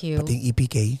 Keep it up. You. Pati yung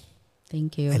EPK.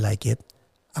 Thank you. I like it.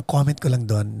 Ang comment ko lang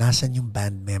doon, nasan yung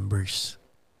band members?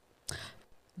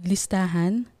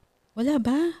 Listahan? Wala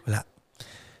ba? Wala.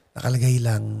 Nakalagay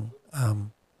lang,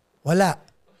 wala.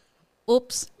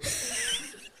 Oops.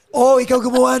 Ikaw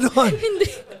gumawa nun. Hindi.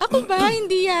 Ako ba?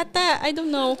 Hindi yata. I don't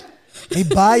know. May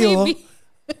bio.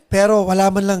 Pero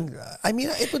wala man lang. I mean,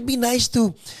 it would be nice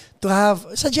to have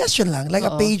suggestion lang, like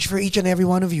a page for each and every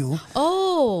one of you.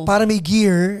 Para may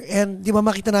gear and di ba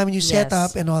makita namin yung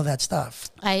setup and all that stuff.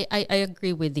 I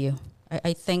agree with you.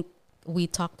 I think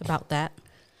we talked about that.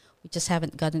 We just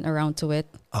haven't gotten around to it.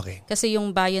 Okay. Kasi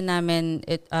yung bio namin,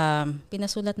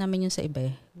 pinasulat namin yun sa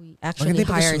iba. We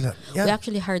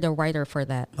actually hired a writer for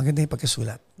that. Maganda yung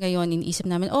pagkasulat. Ngayon, iniisip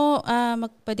namin,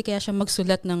 pwede kaya siya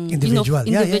magsulat ng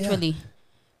individually.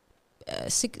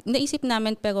 Naisip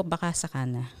namin pero baka saka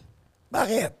na.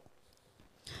 Bakit?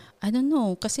 I don't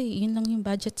know. Kasi yun lang yung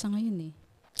budget sa ngayon eh.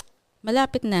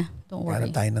 Malapit na. Don't worry.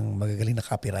 Meron tayo ng magagaling na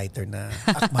copywriter na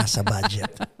akma sa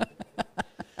budget.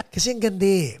 Kasi ang ganda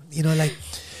eh. You know, like,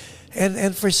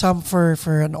 and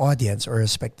for an audience or a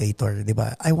spectator, di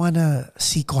ba? I wanna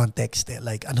see context eh.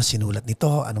 Like, ano sinulat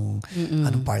nito? Anong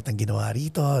part ang ginawa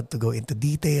rito? To go into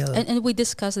detail. And we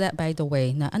discussed that, by the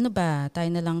way, na ano ba?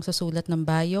 Tayo na lang susulat ng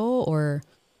bio or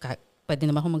pwede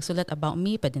naman ako magsulat about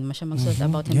me, pwede naman siya magsulat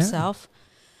about himself.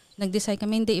 Nag-decide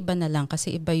kami, hindi, iba na lang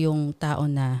kasi iba yung tao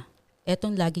na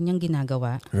etong lagi niyang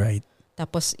ginagawa. Right.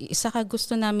 Tapos isa ka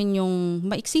gusto namin yung,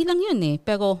 maiksi lang yun eh,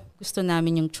 pero gusto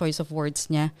namin yung choice of words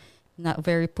niya. Not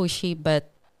very pushy but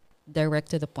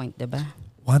direct to the point, diba?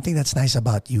 One thing that's nice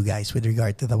about you guys with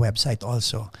regard to the website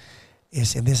also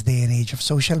is in this day and age of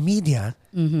social media,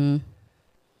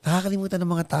 nakakalimutan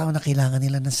ng mga tao na kailangan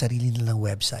nila ng sarili nilang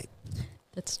website.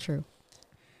 That's true.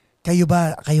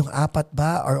 Kayong apat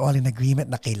ba are all in agreement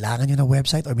na kailangan nyo ng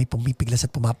website or may pumipiglas at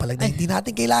pumapalag na hindi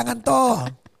natin kailangan to?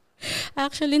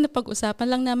 Actually, napag-usapan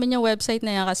lang namin yung website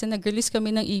na yan kasi nag-release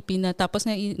kami ng EP na tapos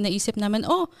naisip namin,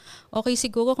 okay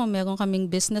siguro kung meron kaming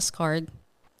business card,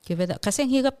 give it up. Kasi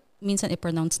ang hirap minsan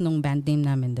i-pronounce nung band name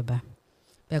namin, diba?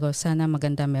 Pero sana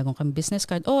maganda meron kami business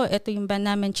card. Eto yung band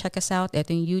namin, check us out.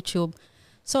 Eto yung YouTube.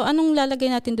 So, anong lalagay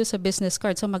natin doon sa business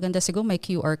card? So, maganda siguro may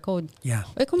QR code. Yeah.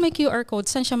 Kung may QR code,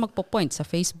 saan siya magpo-point? Sa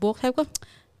Facebook? Sabi ko,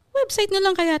 website na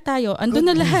lang kaya tayo. Andun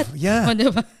na lahat. Yeah.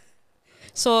 Diba?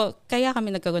 So, kaya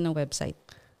kami nagkaroon ng website.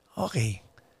 Okay.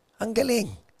 Ang galing.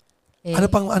 Ano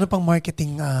pang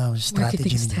marketing strategy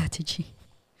Marketing strategy.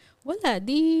 Wala.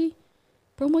 Di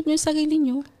promote nyo yung sarili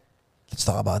nyo. Let's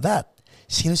talk about that.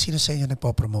 Sino-sino sa inyo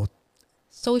nagpo-promote?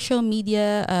 Social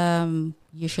media,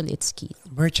 usually it's key.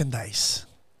 Merchandise.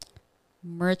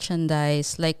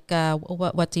 Like,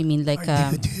 what do you mean? Like,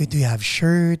 do you have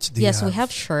shirts? Yes, we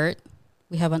have shirt.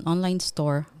 We have an online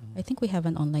store. I think we have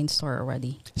an online store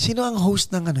already. Sino ang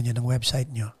host ng ng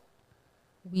website nyo?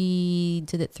 We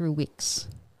did it through Wix.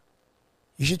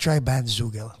 You should try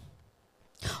Bandzoogle.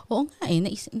 Oo nga eh.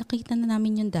 Nakita na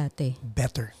namin yun dati.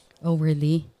 Better. Oh,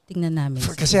 really? Tingnan namin.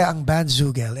 Kasi ang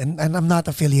Bandzoogle, and I'm not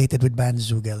affiliated with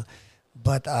Bandzoogle,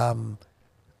 but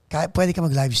pwede ka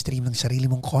mag-live stream ng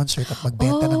sarili mong concert at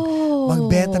magbenta ng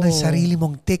magbenta ng sarili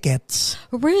mong tickets.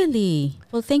 Really?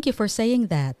 Well, thank you for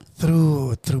saying that.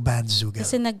 Through Bandzoogle.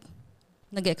 Kasi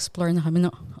nag-explore na kami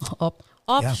ng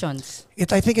options.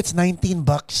 Yeah. I think it's $19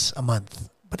 a month.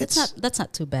 But that's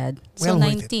not too bad. Well, so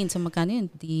 19, so magkano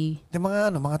yun? The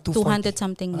mga 200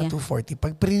 something, yeah. 240.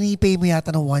 Pag pre-pay mo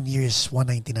yata ng 1 year is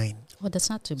 $199. Oh,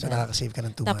 that's not too bad. So nakaka-save ka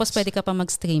ng 2 months. Tapos pwede ka pa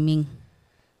mag-streaming.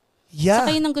 Yeah.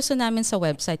 Saka yun ang gusto namin sa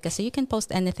website kasi you can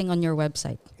post anything on your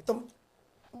website.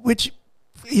 Which,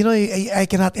 I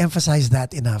cannot emphasize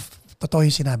that enough. Totoo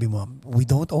yung sinabi mo. We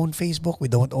don't own Facebook.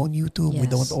 We don't own YouTube. Yes. We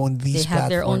don't own these platforms. They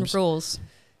have their own rules.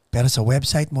 Pero sa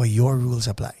website mo, your rules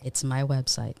apply. It's my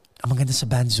website. Ang maganda sa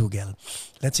Bandzoogle,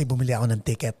 let's say bumili ako ng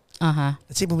ticket.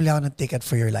 Let's say bumili ako ng ticket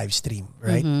for your live stream,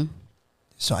 right? Mm-hmm.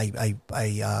 So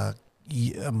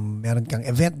meron kang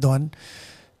event doon,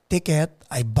 ticket,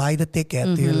 I buy the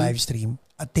ticket to your live stream.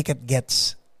 A ticket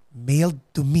gets mailed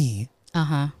to me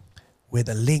with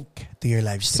a link to your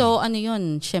live stream. So ano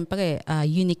yun? Siyempre,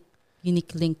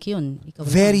 unique link yun.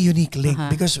 Very unique link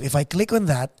because if I click on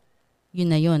that,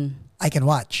 yun na yun. I can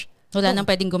watch. Wala nang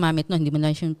pwedeng gumamit no, hindi mo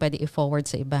na siya pwede i-forward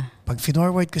sa iba. Pag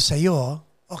finorward ko sa iyo,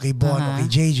 okay Bon, okay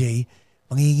JJ,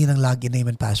 manghihingi ng login name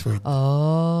and password.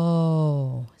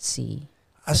 Oh, see.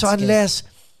 So unless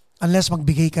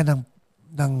magbigay ka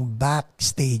ng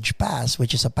backstage pass,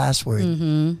 which is a password,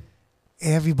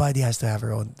 everybody has to have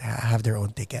their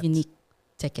own ticket. Unique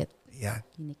ticket. Yeah.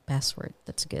 Unique password.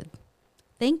 That's good.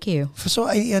 Thank you.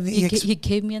 So you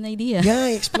gave me an idea.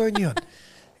 Yeah, explore niyo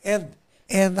yun.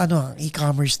 And ang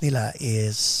e-commerce nila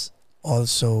is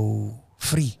also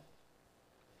free.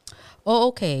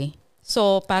 Oh, okay.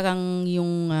 So parang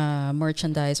yung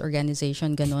merchandise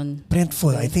organization ganun.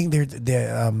 Printful. Okay. I think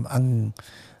they're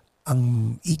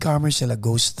ang e-commerce nila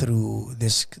goes through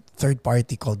this third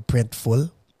party called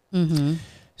Printful.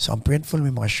 So ang Printful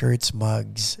may mga shirts,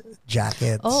 mugs,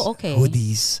 jackets,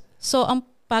 hoodies. So ang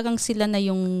parang sila na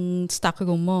yung stock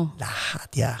room mo. Lahat,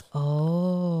 yeah.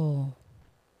 Oh.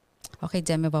 Okay,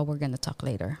 Demiva, we're gonna talk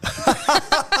later.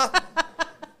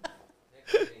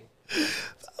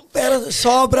 Pero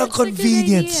sobrang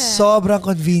convenient. Sobrang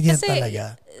convenient kasi,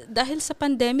 talaga. Dahil sa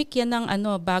pandemic, yan ang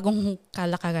bagong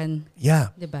kalakaran. Yeah.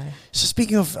 Diba? So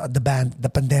speaking of the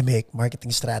pandemic,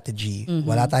 marketing strategy,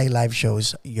 wala tayong live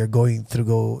shows, you're going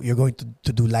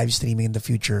to do live streaming in the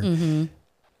future.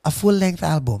 A full-length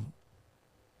album.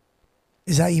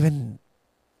 Is that even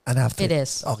an after? It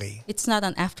is. Okay. It's not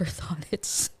an afterthought.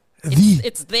 It's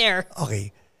there.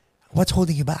 Okay. What's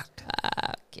holding you back?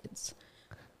 Kids.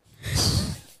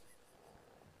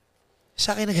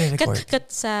 Sa akin nagre-record.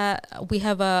 We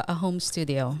have a home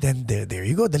studio. Then there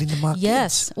you go. Dalhin ng mga kids.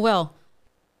 Kids. Well,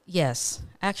 yes.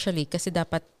 Actually, kasi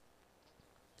dapat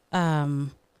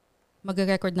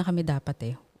magre-record na kami dapat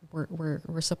eh.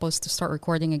 We're supposed to start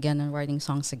recording again and writing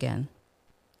songs again.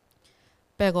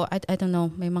 Pero I don't know,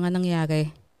 may mga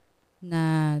nangyari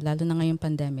na lalo na ngayong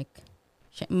pandemic.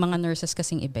 Mga nurses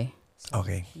kasing iba.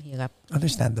 Okay. Mahirap.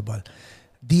 Understandable.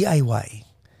 DIY.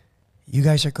 You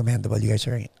guys are commendable. You guys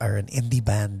are an indie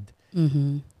band.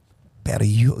 Pero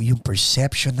yung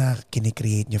perception na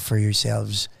kinikreate nyo for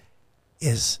yourselves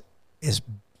is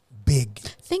big.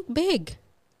 Think big.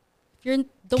 Can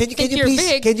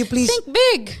you please? Think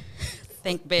big.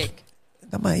 Think big.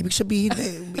 Naman, ibig sabihin,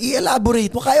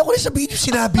 i-elaborate mo. Kaya ko rin sabihin yung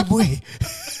sinabi mo eh.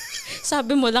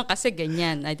 Sabi mo lang kasi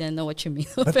ganyan. I don't know what you mean.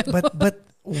 But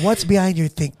what's behind your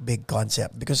think big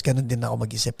concept? Because ganun din ako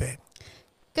mag-isip eh.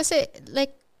 Kasi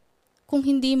like, kung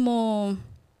hindi mo,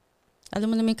 alam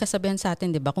mo naman yung kasabihan sa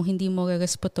atin, di ba? Kung hindi mo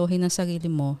rerespetuhin ang sarili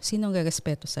mo, sinong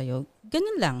rerespeto sa'yo?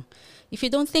 Ganun lang. If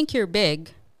you don't think you're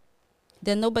big,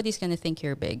 then nobody's gonna think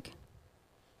you're big.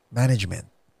 Management.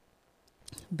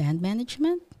 Band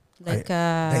management? Like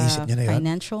naisip niyo na yun?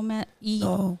 Financial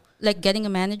No. Like getting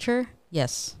a manager?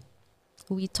 Yes.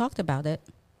 We talked about it.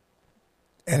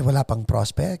 And wala pang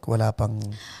prospect? Wala.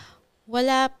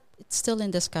 It's still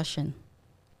in discussion.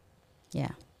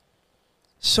 Yeah.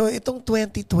 So itong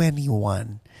 2021,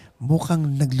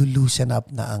 mukhang naglulusen up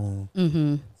na ang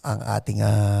ating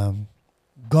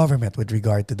government with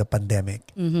regard to the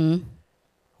pandemic.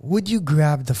 Would you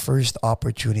grab the first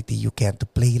opportunity you can to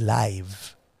play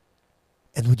live?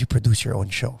 And would you produce your own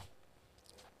show?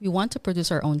 We want to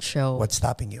produce our own show. What's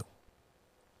stopping you?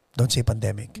 Don't say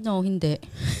pandemic. No, hindi.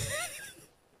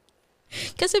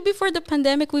 Kasi before the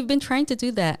pandemic, we've been trying to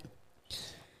do that.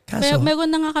 Kaso, meron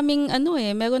na nga kaming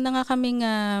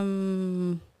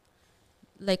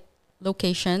like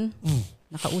location.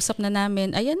 Nakausap na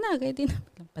namin. Ayan na, ready na.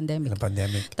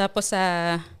 Pandemic. Tapos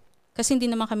kasi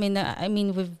hindi naman kami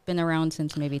we've been around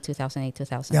since maybe 2008,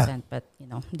 2010, but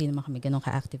hindi naman kami ganun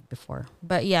ka-active before.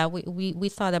 But yeah, we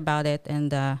thought about it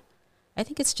and I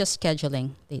think it's just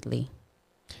scheduling lately.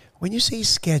 When you say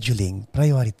scheduling,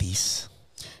 priorities,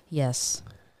 Yes.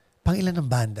 pangilan ng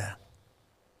banda?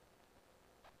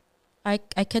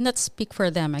 I cannot speak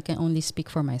for them. I can only speak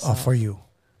for Oh, myself. for you.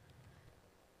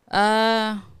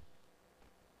 I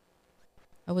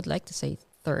would like to say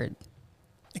third.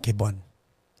 Kay Bon,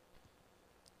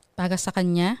 Para sa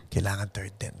kanya, kailangan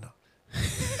third din, no?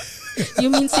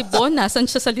 you mean si Bon, nasan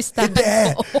siya sa listahan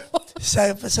Hindi. ko?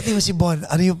 Sa tingin mo si Bon,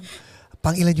 ano yung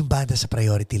pangilan yung banda sa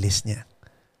priority list niya?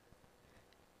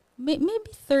 Maybe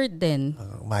third din.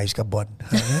 Umayos ka, Bon.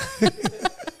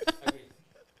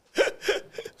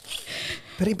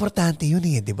 Pero importante yun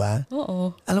eh, di ba?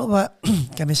 Oo. Alam mo ba,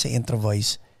 kami sa Intro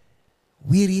Voice,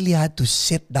 we really had to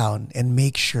sit down and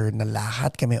make sure na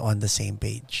lahat kami on the same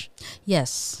page.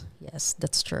 Yes. Yes,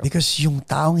 that's true. Because yung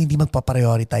taong hindi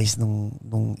magpa-prioritize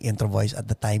nung Intro Voice at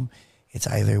the time, it's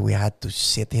either we had to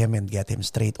sit him and get him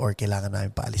straight or kailangan namin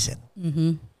paalisin.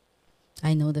 Mm-hmm.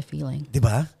 I know the feeling. Di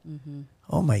ba? Mm-hmm.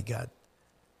 Oh my God.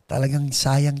 Talagang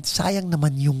sayang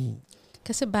naman yung...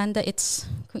 Kasi banda,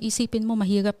 kung isipin mo,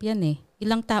 mahirap yan eh.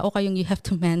 Ilang tao kayong you have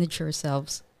to manage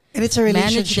yourselves. And it's a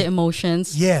relationship. Manage the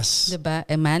emotions. Yes. Diba?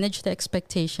 And manage the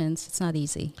expectations. It's not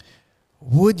easy.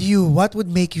 What would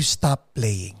make you stop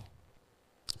playing?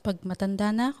 Pag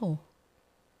matanda na ako,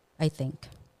 I think.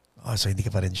 Oh, so hindi ka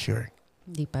pa rin sure.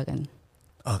 Hindi pa rin.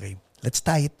 Okay. Let's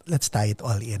tie it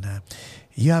all in. Ha?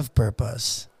 You have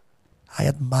purpose. I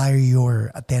admire your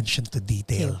attention to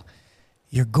detail.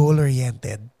 You're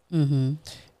goal-oriented. Mm-hmm.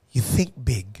 You think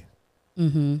big.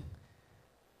 Mm-hmm.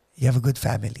 You have a good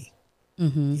family.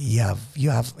 Mm-hmm. You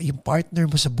have yung partner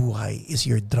mo sa buhay is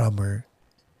your drummer.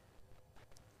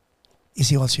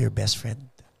 Is he also your best friend?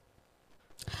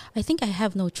 I think I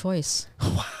have no choice.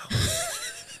 Wow.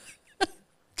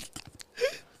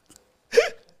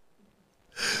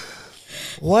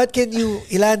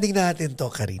 Ilanding natin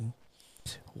to, Karin.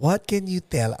 What can you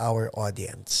tell our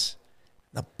audience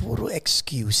na puro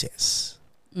excuses?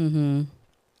 Mm-hmm.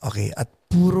 Okay, at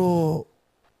puro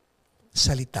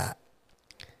salita.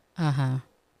 Aha.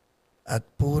 At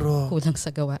puro... Kulang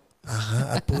sa gawa.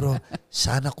 Aha, at puro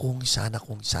sana kung.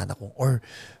 Or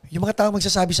yung mga tao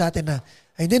magsasabi sa atin na,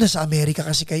 ay hindi, nasa Amerika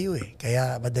kasi kayo eh.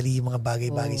 Kaya madali yung mga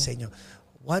bagay-bagay sa inyo.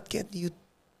 What can you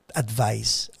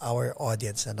advise our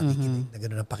audience na nakikinig na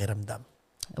gano'n ang pakiramdam?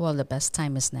 Well, the best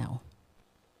time is now.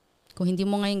 Kung hindi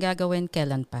mo ngayon gagawin,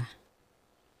 kailan pa?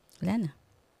 Wala na.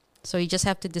 So you just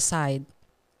have to decide,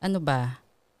 ano ba?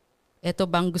 Ito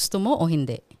bang gusto mo o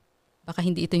hindi? Baka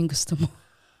hindi ito yung gusto mo.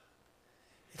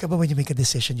 Ikaw ba when you make a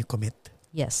decision, you commit?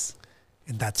 Yes.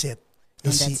 And that's it.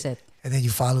 That's it. And then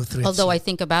you follow through. Although I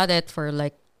think about it for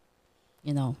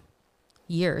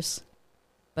years.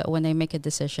 But when I make a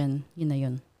decision, yun na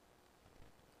yun.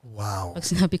 Wow. Pag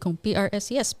sinabi kong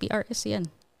PRS, yes, PRS yan.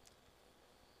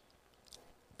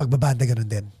 Pagbabanda ganun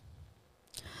din.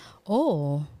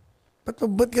 Oh.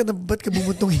 Ba't ka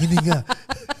bumuntong hininga?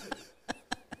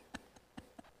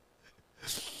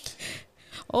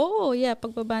 Oh, yeah,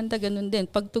 pagbabanda ganun din.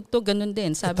 Pagtugtog ganun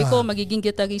din. Sabi ko, magiging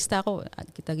gitarista ako.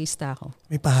 At gitarista ako.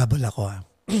 May pahabol ako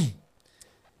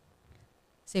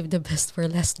Save the best for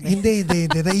last. Hindi.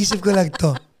 Naisip ko lang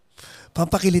to.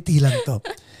 Pampakiliti lang to.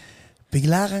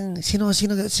 Bigla kang,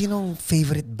 sinong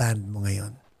favorite band mo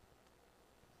ngayon?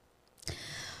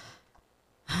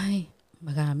 Ay,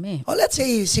 marami. Oh, let's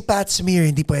say si Pat Smear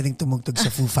hindi pwedeng tumugtog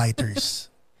sa Foo Fighters.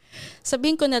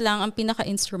 Sabihin ko na lang, ang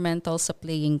pinaka-instrumental sa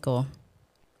playing ko,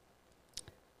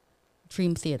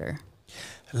 Dream Theater.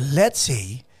 Let's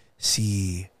say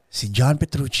si John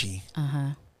Petrucci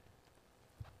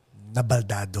na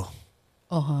baldado.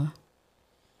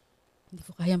 Hindi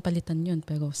ko kayang palitan yun,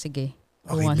 pero sige.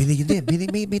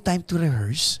 Okay, may time to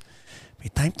rehearse.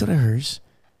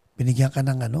 Binigyan ka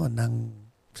ng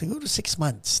siguro 6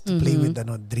 months to play with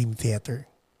Dream Theater.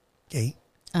 Okay?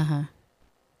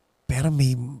 Pero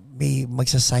may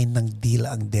magsasign ng deal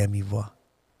ang Demivo.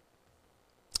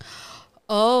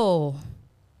 Oh.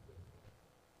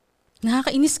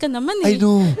 Nakakainis ka naman eh. I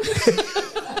know.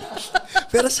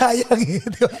 Pero sayang eh.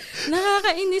 Diba?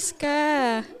 Nakakainis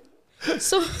ka.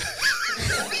 So,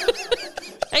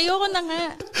 ayoko na nga.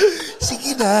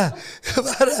 Sige na.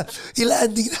 Para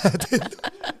ilanding natin.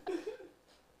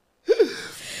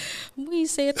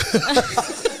 Buisit.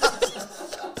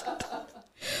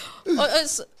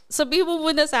 Sabihin mo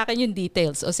muna sa akin yung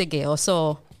details. O sige,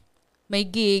 so, may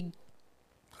gig.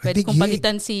 Pwede kong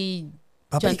palitan si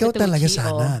John ikaw Petrucci. talaga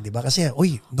sana, di ba? Kasi,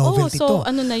 novelty to.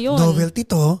 Ano na yun? Novelty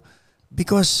to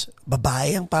because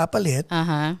babae ang papalit.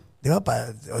 Di ba?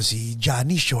 Si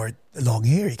Johnny long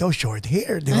hair, ikaw short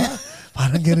hair, di ba?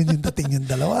 Parang gano'n yung dating yung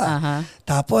dalawa.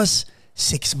 Tapos,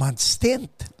 6-month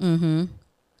stint.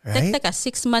 Right? Teka,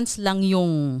 6 months lang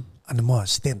yung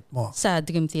stint mo. sa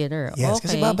Dream Theater. Yes,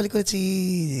 okay. kasi babalik ulit si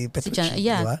Petrucci,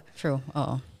 yeah, diba? true.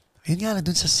 Oo. Yun nga na,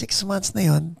 dun sa 6 months na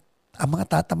yun, ang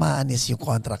mga tatamaan is yung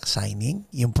contract signing,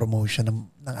 yung promotion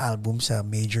ng album sa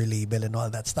major label and all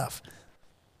that stuff.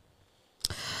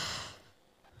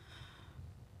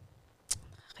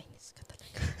 Nakakainis ka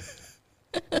talaga.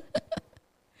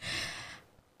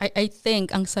 I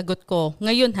think ang sagot ko,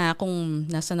 ngayon kung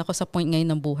nasan ako sa point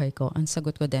ngayon ng buhay ko, ang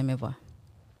sagot ko, Demiva.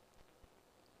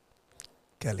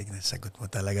 Galing na sagot mo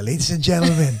talaga. Ladies and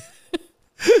gentlemen,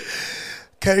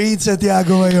 Karinne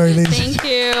Santiago-Mayor. Thank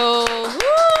you.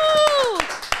 Woo!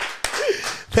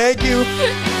 Thank you.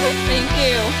 Thank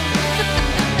you.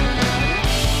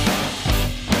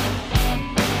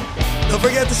 Don't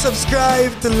forget to subscribe,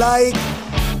 to like.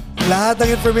 Lahat ng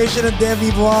information ng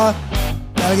Demi Bois,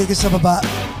 lalagay ko sa baba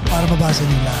para mabasa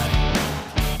niyo lahat.